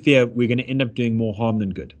we interfere, we're going to end up doing more harm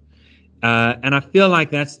than good. And I feel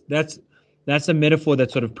like that's a metaphor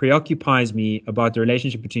that sort of preoccupies me about the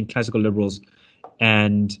relationship between classical liberals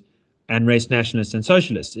and race nationalists and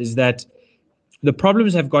socialists, is that the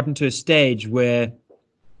problems have gotten to a stage where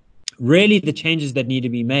really the changes that need to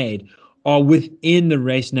be made are within the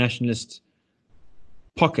race nationalist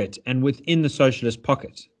pocket and within the socialist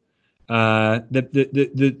pocket.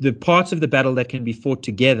 The parts of the battle that can be fought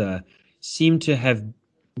together seem to have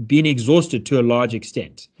been exhausted to a large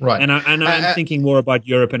extent. Right. And I'm thinking more about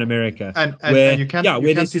Europe and America, where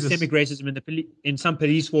there's systemic racism in some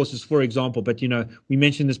police forces, for example. But, we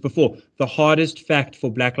mentioned this before. The hardest fact for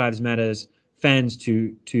Black Lives Matters fans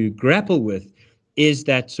to grapple with is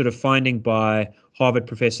that sort of finding by Harvard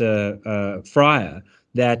professor Fryer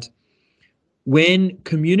that when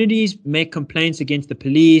communities make complaints against the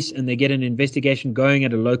police and they get an investigation going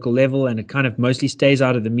at a local level and it kind of mostly stays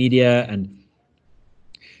out of the media and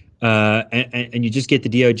you just get the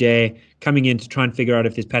DOJ coming in to try and figure out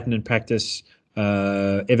if there's pattern and practice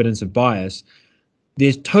evidence of bias,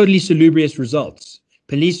 there's totally salubrious results.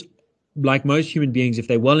 Police, like most human beings, if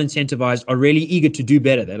they're well incentivized, are really eager to do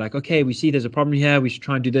better. They're like, okay, we see there's a problem here. We should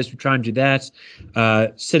try and do this. We try and do that.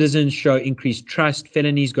 Citizens show increased trust.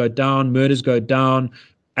 Felonies go down. Murders go down.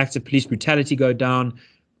 Acts of police brutality go down.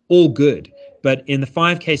 All good. But in the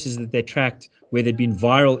 5 cases that they tracked where there'd been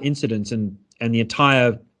viral incidents and the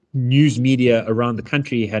entire news media around the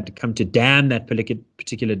country had to come to damn that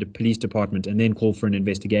particular police department and then call for an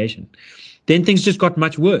investigation, then things just got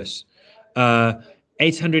much worse.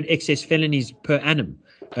 800 excess felonies per annum.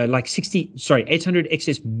 800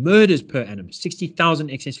 excess murders per annum, 60,000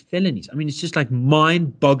 excess felonies. I mean, it's just like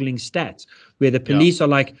mind-boggling stats where the police are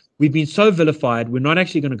like, we've been so vilified, we're not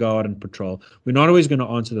actually going to go out and patrol. We're not always going to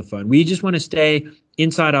answer the phone. We just want to stay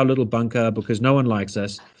inside our little bunker because no one likes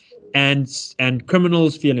us. And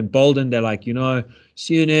criminals feel emboldened. They're like,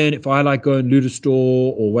 CNN, if I go and loot a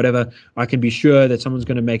store or whatever, I can be sure that someone's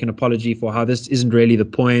going to make an apology for how this isn't really the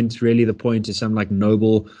point. Really, the point is some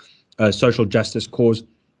noble social justice cause.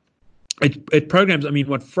 It programs. I mean,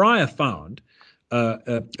 what Fryer found,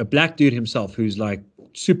 a black dude himself who's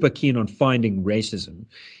super keen on finding racism,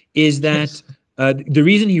 is that the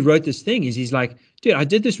reason he wrote this thing is he's like, dude, I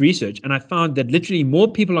did this research and I found that literally more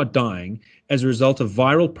people are dying as a result of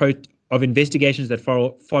investigations that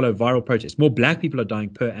follow viral protests. More black people are dying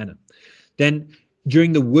per annum than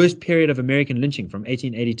during the worst period of American lynching from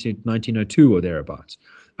 1880 to 1902 or thereabouts.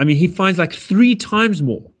 I mean, he finds 3 times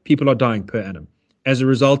more people are dying per annum as a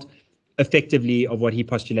result, effectively, of what he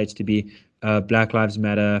postulates to be Black Lives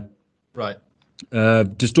Matter, right?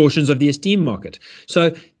 Distortions of the esteem market.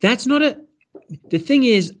 So that's not the thing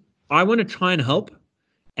is, I want to try and help.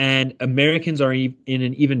 And Americans are in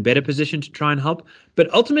an even better position to try and help.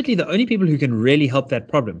 But ultimately, the only people who can really help that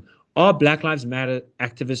problem are Black Lives Matter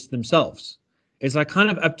activists themselves. It's kind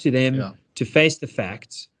of up to them to face the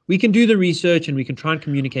facts. We can do the research and we can try and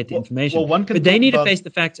communicate the information. But they need to face the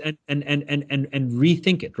facts and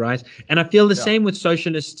rethink it, right? And I feel the same with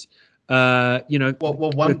socialists. One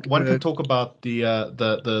can talk about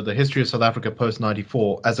the history of South Africa post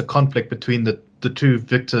 '94 as a conflict between the two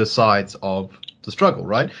victor sides of the struggle,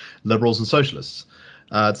 right? Liberals and socialists.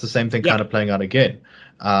 It's the same thing kind of playing out again.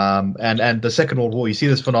 And the Second World War, you see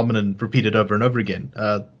this phenomenon repeated over and over again.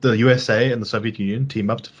 The USA and the Soviet Union team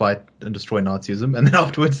up to fight and destroy Nazism, and then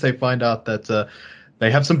afterwards they find out that they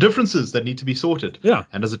have some differences that need to be sorted. Yeah.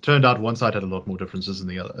 And as it turned out, one side had a lot more differences than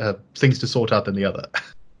the other, things to sort out than the other.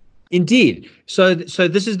 Indeed. So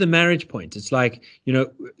this is the marriage point. It's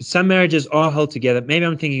some marriages are held together. Maybe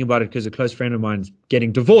I'm thinking about it because a close friend of mine's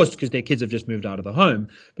getting divorced because their kids have just moved out of the home.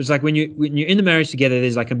 But it's when you're in the marriage together,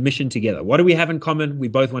 there's a mission together. What do we have in common? We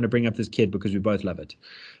both want to bring up this kid because we both love it.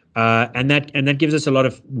 And that gives us a lot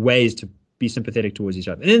of ways to be sympathetic towards each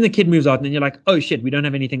other. And then the kid moves out and then you're like, oh shit, we don't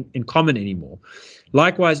have anything in common anymore.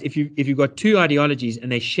 Likewise, if you've got two ideologies and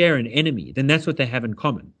they share an enemy, then that's what they have in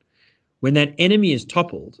common. When that enemy is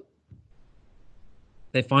toppled,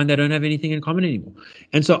 they find they don't have anything in common anymore.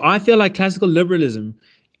 And so I feel like classical liberalism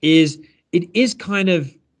is kind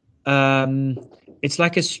of, it's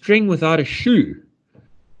like a string without a shoe.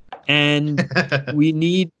 And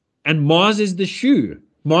and Mars is the shoe.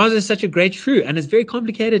 Mars is such a great shoe. And it's very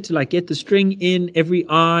complicated to get the string in every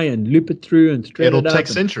eye and loop it through and thread it up. It'll take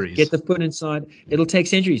centuries. Get the foot inside. It'll take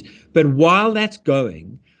centuries. But while that's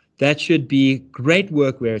going, that should be great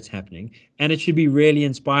work where it's happening. And it should be really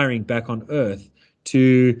inspiring back on Earth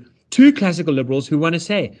to classical liberals who want to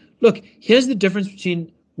say, look, here's the difference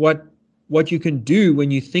between what you can do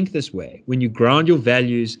when you think this way, when you ground your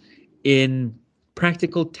values in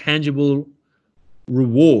practical, tangible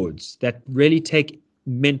rewards that really take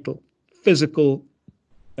mental, physical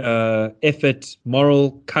effort,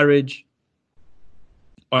 moral courage,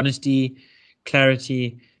 honesty,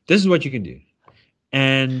 clarity. This is what you can do.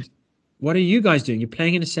 And what are you guys doing? You're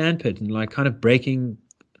playing in a sandpit and kind of breaking,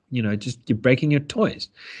 you're breaking your toys.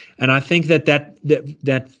 And I think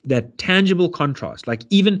that tangible contrast,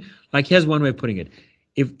 here's one way of putting it.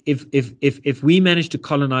 If we manage to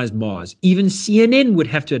colonize Mars, even CNN would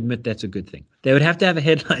have to admit that's a good thing. They would have to have a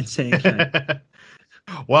headline saying,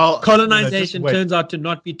 well, colonization turns out to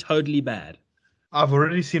not be totally bad. I've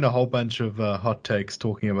already seen a whole bunch of hot takes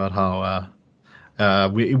talking about how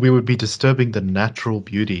we would be disturbing the natural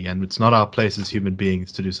beauty, and it's not our place as human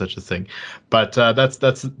beings to do such a thing. But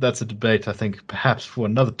that's a debate, I think, perhaps for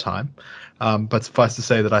another time. But suffice to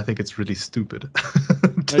say that I think it's really stupid.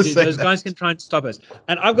 Those guys can try and stop us.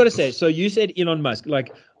 And I've got to say, so you said Elon Musk.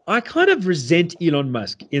 I kind of resent Elon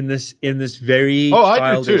Musk in this very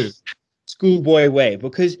childish schoolboy way,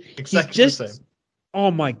 because exactly he's just,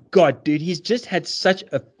 oh my God, dude, he's just had such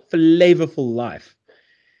a flavorful life.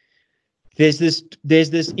 There's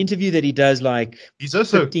this interview that he does he's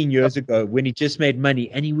also 15 years ago when he just made money,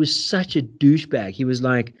 and he was such a douchebag. He was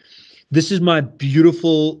like, this is my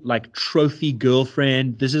beautiful trophy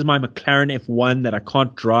girlfriend. This is my McLaren F1 that I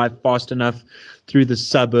can't drive fast enough through the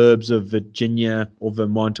suburbs of Virginia or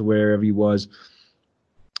Vermont or wherever he was.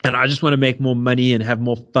 And I just want to make more money and have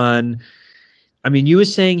more fun. I mean, you were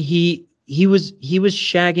saying he was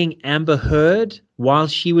shagging Amber Heard while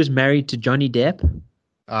she was married to Johnny Depp.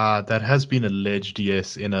 That has been alleged,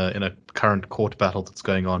 yes, in a current court battle that's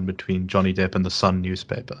going on between Johnny Depp and the Sun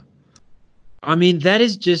newspaper. I mean, that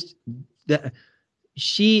is just that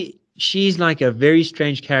she's like a very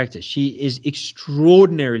strange character. She is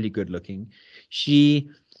extraordinarily good looking. She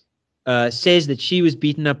says that she was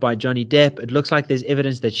beaten up by Johnny Depp. It looks like there's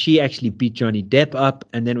evidence that she actually beat Johnny Depp up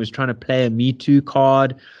and then was trying to play a Me Too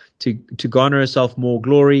card to garner herself more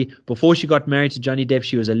glory. Before she got married to Johnny Depp,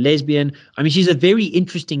 she was a lesbian. I mean, she's a very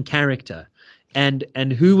interesting character.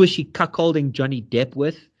 And who was she cuckolding Johnny Depp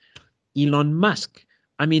with? Elon Musk.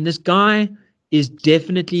 I mean, this guy is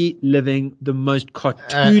definitely living the most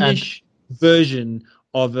cartoonish version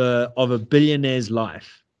of a billionaire's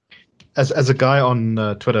life. As a guy on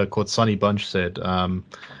Twitter called Sonny Bunch said,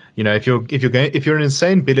 if you're an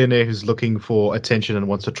insane billionaire who's looking for attention and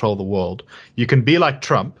wants to troll the world, you can be like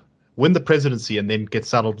Trump, win the presidency, and then get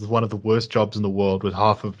saddled with one of the worst jobs in the world with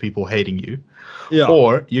half of people hating you. Yeah.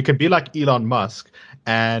 Or you can be like Elon Musk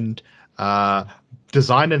and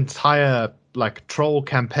design an entire troll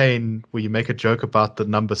campaign where you make a joke about the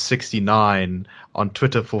number 69 on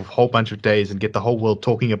Twitter for a whole bunch of days and get the whole world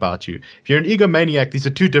talking about you. If you're an egomaniac, these are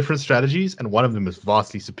two different strategies, and one of them is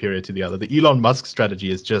vastly superior to the other. The Elon Musk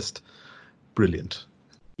strategy is just brilliant.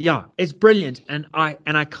 Yeah, it's brilliant, and I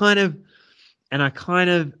kind of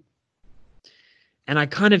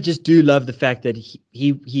just do love the fact that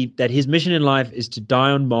he that his mission in life is to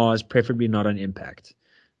die on Mars, preferably not on impact,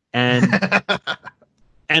 and.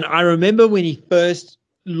 And I remember when he first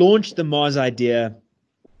launched the Mars idea,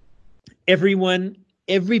 every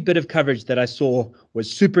bit of coverage that I saw was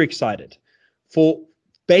super excited for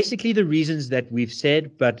basically the reasons that we've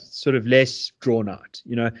said, but sort of less drawn out.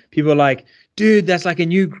 People are like, dude, that's like a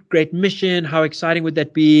new great mission. How exciting would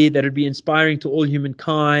that be? That would be inspiring to all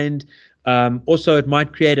humankind. Also, it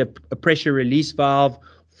might create a pressure release valve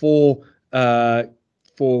for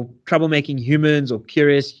troublemaking humans or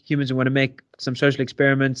curious humans who want to make some social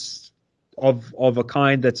experiments of a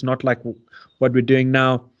kind that's not like what we're doing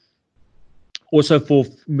now. Also for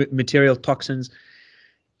material toxins.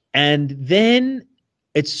 And then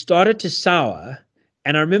it started to sour.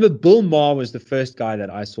 And I remember Bill Maher was the first guy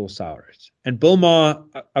that I saw sour it. And Bill Maher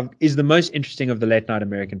is the most interesting of the late night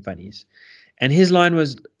American funnies. And his line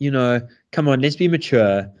was, come on, let's be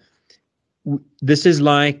mature. This is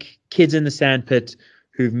like kids in the sandpit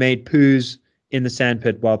who've made poos in the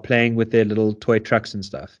sandpit while playing with their little toy trucks and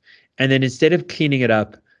stuff. And then instead of cleaning it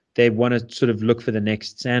up, they want to sort of look for the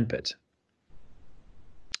next sandpit.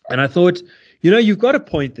 And I thought, you've got a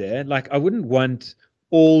point there. Like, I wouldn't want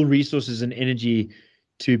all resources and energy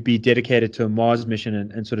to be dedicated to a Mars mission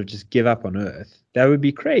and sort of just give up on Earth. That would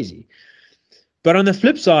be crazy. But on the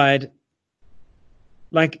flip side,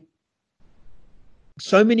 like,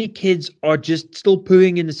 so many kids are just still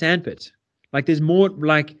pooing in the sandpit. Like, there's more,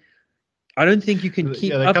 like, I don't think you can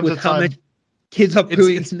keep up with how much kids are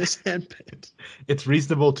pooing in the sandpit. It's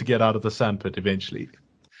reasonable to get out of the sandpit eventually.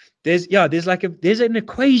 There's an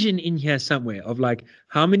equation in here somewhere of like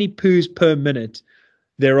how many poos per minute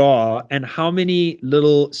there are and how many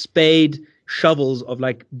little spade shovels of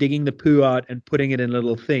like digging the poo out and putting it in a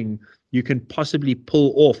little thing you can possibly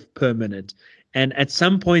pull off per minute. And at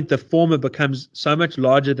some point, the former becomes so much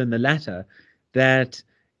larger than the latter that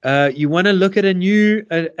you want to look at a new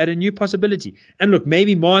possibility. And look,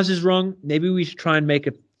 maybe Mars is wrong. Maybe we should try and make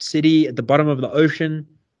a city at the bottom of the ocean.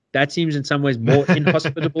 That seems in some ways more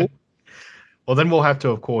inhospitable. Well, then we'll have to,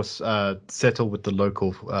 of course, settle with the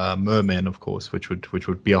local mermen, of course, which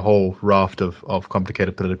would be a whole raft of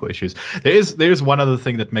complicated political issues. There is one other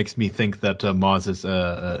thing that makes me think that Mars is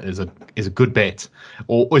a good bet,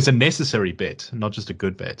 or is a necessary bet, not just a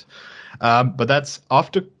good bet. But that's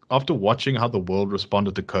after watching how the world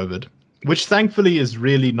responded to COVID, which thankfully is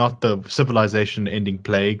really not the civilization-ending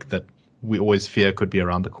plague that we always fear could be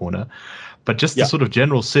around the corner, but just the sort of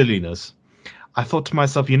general silliness. I thought to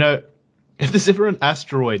myself, if there's ever an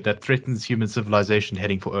asteroid that threatens human civilization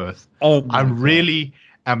heading for Earth, I really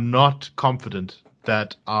am not confident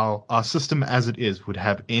that our system as it is would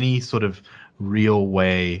have any sort of real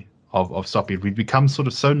way of stopping it. We've become sort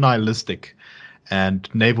of so nihilistic and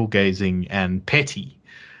navel-gazing and petty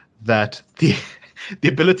that the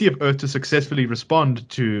ability of Earth to successfly respond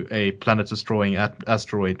to a planet-destroying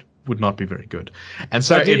asteroid would not be very good. And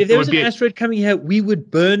so if there was an asteroid coming here, we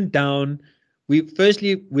would burn down. We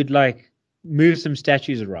firstly would move some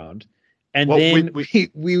statues around, and then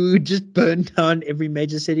we would just burn down every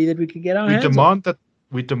major city that we could get our hands on.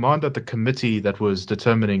 We demand that the committee that was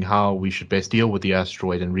determining how we should best deal with the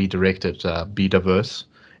asteroid and redirect it be diverse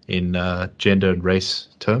in gender and race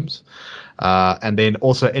terms. And then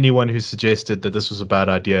also anyone who suggested that this was a bad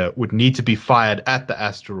idea would need to be fired at the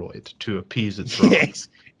asteroid to appease its wrath. Yes,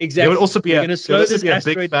 exactly. There would also be, We're a, gonna there slow would also this be a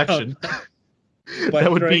asteroid big faction by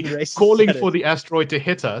that would be throwing racists calling at for it. the asteroid to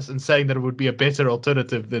hit us and saying that it would be a better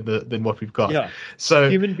alternative than what we've got. Yeah. So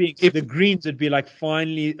Human beings, if, the Greens would be like,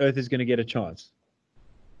 finally, Earth is going to get a chance.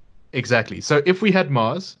 exactly. So if we had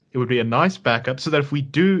Mars, it would be a nice backup so that if we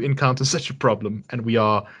do encounter such a problem and we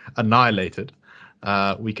are annihilated,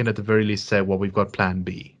 we can at the very least say, well, we've got plan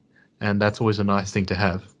B. And that's always a nice thing to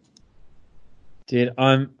have. Dude,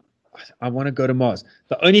 I want to go to Mars.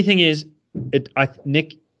 The only thing is,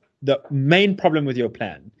 Nick, the main problem with your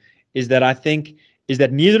plan is that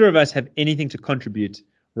neither of us have anything to contribute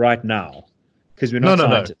right now because we're not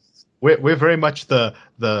scientists. No. We're very much the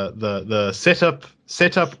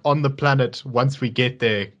setup on the planet once we get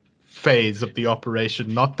there phase of the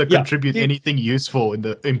operation, not the contribute anything useful in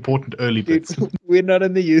the important early bits. We're not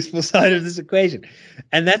on the useful side of this equation.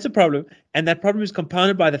 And that's a problem. And that problem is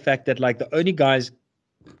compounded by the fact that like the only guys,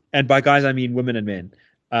 and by guys I mean women and men,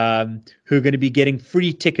 who are going to be getting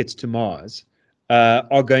free tickets to Mars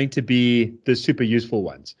are going to be the super useful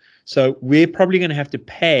ones. So we're probably going to have to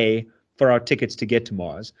pay for our tickets to get to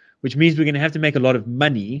Mars, which means we're going to have to make a lot of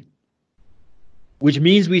money, which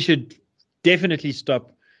means we should definitely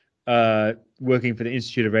stop working for the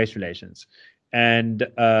Institute of Race Relations and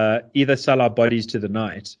either sell our bodies to the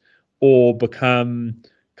night or become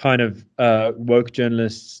kind of woke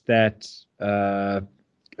journalists that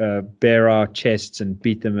bare our chests and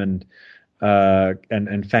beat them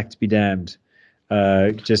and facts be damned.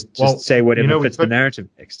 Just say whatever fits the narrative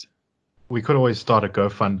next. We could always start a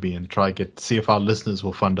GoFundMe and see if our listeners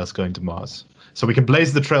will fund us going to Mars. So we can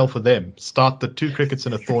blaze the trail for them. Start the 2 crickets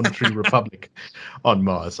in a thorn tree republic on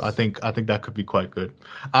Mars. I think that could be quite good.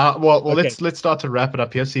 Okay. Let's start to wrap it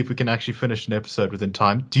up here. See if we can actually finish an episode within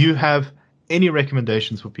time. Do you have any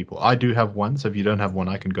recommendations for people? I do have one. So if you don't have one,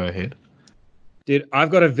 I can go ahead. Dude, I've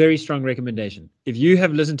got a very strong recommendation. If you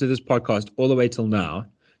have listened to this podcast all the way till now,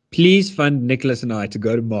 please fund Nicholas and I to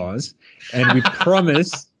go to Mars, and we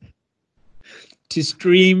promise to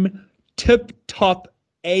stream tip-top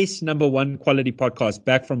ace #1 quality podcast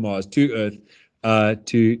back from Mars to Earth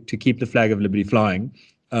to keep the flag of liberty flying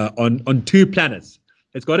on 2 planets.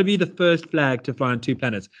 It's got to be the first flag to fly on 2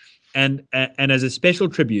 planets. And as a special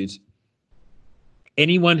tribute,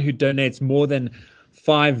 anyone who donates more than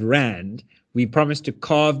 5 Rand, we promise to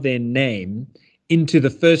carve their name into the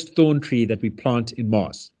first thorn tree that we plant in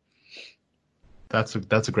Mars. That's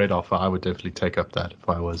a great offer. I would definitely take up that if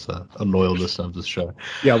I was a loyal listener of this show.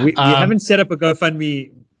 Yeah, we haven't set up a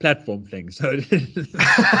GoFundMe platform thing, so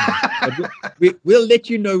we'll let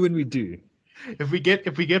you know when we do. If we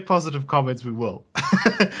get positive comments, we will.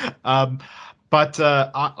 But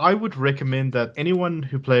I would recommend that anyone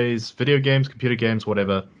who plays video games, computer games,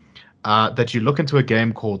 whatever, that you look into a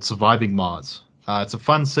game called Surviving Mars. It's a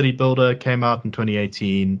fun city builder. Came out in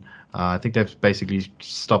 2018. I think they've basically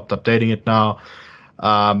stopped updating it now.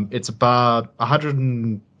 It's about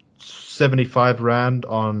 175 Rand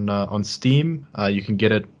on Steam. You can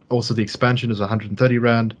get it. Also, the expansion is 130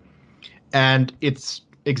 Rand. And it's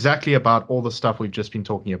exactly about all the stuff we've just been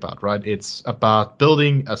talking about, right? It's about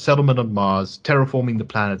building a settlement on Mars, terraforming the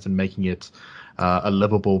planet, and making it a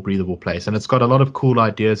livable, breathable place. And it's got a lot of cool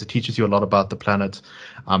ideas. It teaches you a lot about the planet.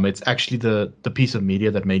 It's actually the piece of media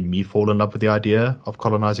that made me fall in love with the idea of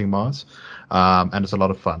colonizing Mars. And it's a lot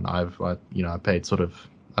of fun. I paid I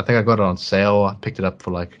think I got it on sale. I picked it up for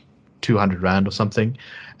like 200 Rand or something.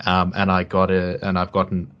 And I got it, and I've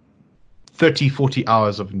gotten 30, 40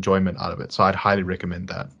 hours of enjoyment out of it. So I'd highly recommend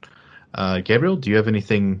that. Gabriel, do you have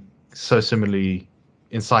anything so similarly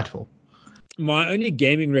insightful? My only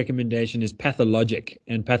gaming recommendation is Pathologic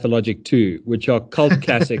and Pathologic 2, which are cult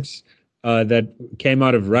classics that came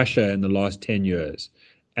out of Russia in the last 10 years.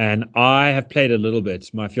 And I have played a little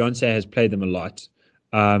bit. My fiance has played them a lot.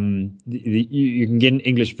 You can get an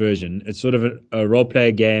English version. It's sort of a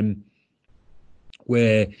role-player game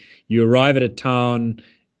where you arrive at a town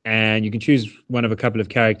and you can choose one of a couple of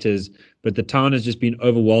characters, but the town has just been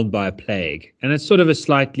overwhelmed by a plague. And it's sort of a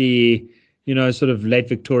slightly, sort of late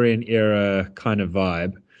Victorian era kind of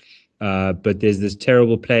vibe. But there's this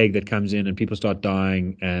terrible plague that comes in and people start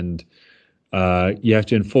dying, and you have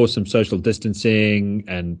to enforce some social distancing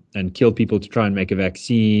and kill people to try and make a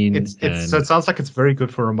vaccine. So it sounds like it's very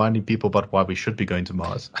good for reminding people about why we should be going to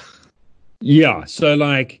Mars. Yeah. So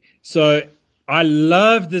I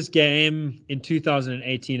loved this game in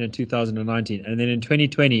 2018 and 2019. And then in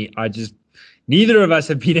 2020, neither of us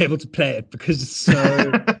have been able to play it because it's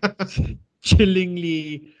so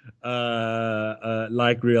chillingly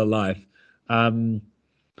like real life.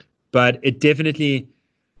 But it definitely,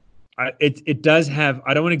 it does have,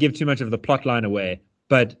 I don't want to give too much of the plot line away,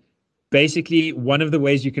 but basically one of the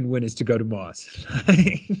ways you can win is to go to Mars.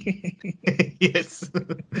 Yes.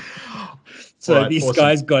 So Right, these awesome.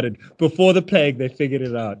 guys got it. Before the plague, they figured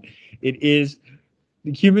it out. It is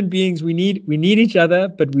the human beings, we need each other,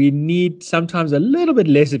 but we need sometimes a little bit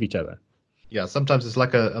less of each other. Yeah, sometimes it's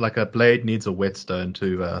like a blade needs a whetstone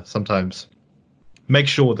to sometimes make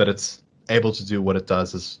sure that it's able to do what it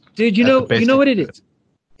does. Dude, At the best you know it what can it do. is?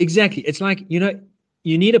 Exactly. It's like,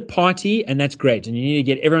 you need a party, and that's great. And you need to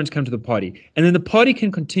get everyone to come to the party. And then the party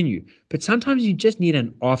can continue. But sometimes you just need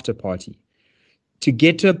an after party to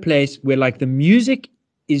get to a place where like the music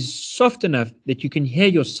is soft enough that you can hear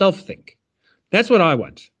yourself think. That's what I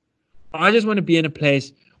want. I just want to be in a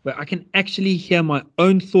place where I can actually hear my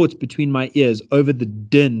own thoughts between my ears over the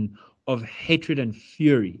din of hatred and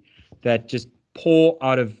fury that just pour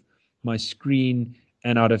out of my screen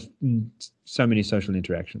and out of so many social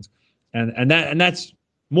interactions. And that's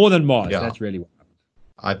more than Mars. Yeah. That's really what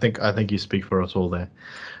I think you speak for us all there.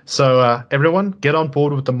 So everyone, get on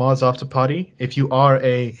board with the Mars After Party. If you are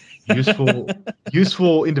a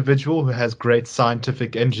useful individual who has great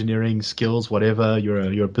scientific engineering skills, whatever,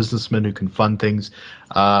 you're a businessman who can fund things.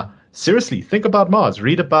 Seriously, think about Mars,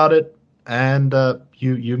 read about it, and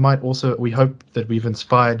you might also. We hope that we've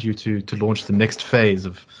inspired you to launch the next phase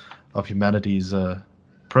of humanity's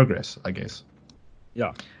progress, I guess.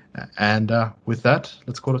 Yeah. And with that,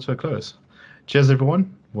 let's call it to a close. Cheers,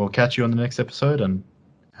 everyone. We'll catch you on the next episode, and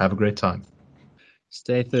have a great time.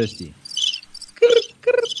 Stay thirsty.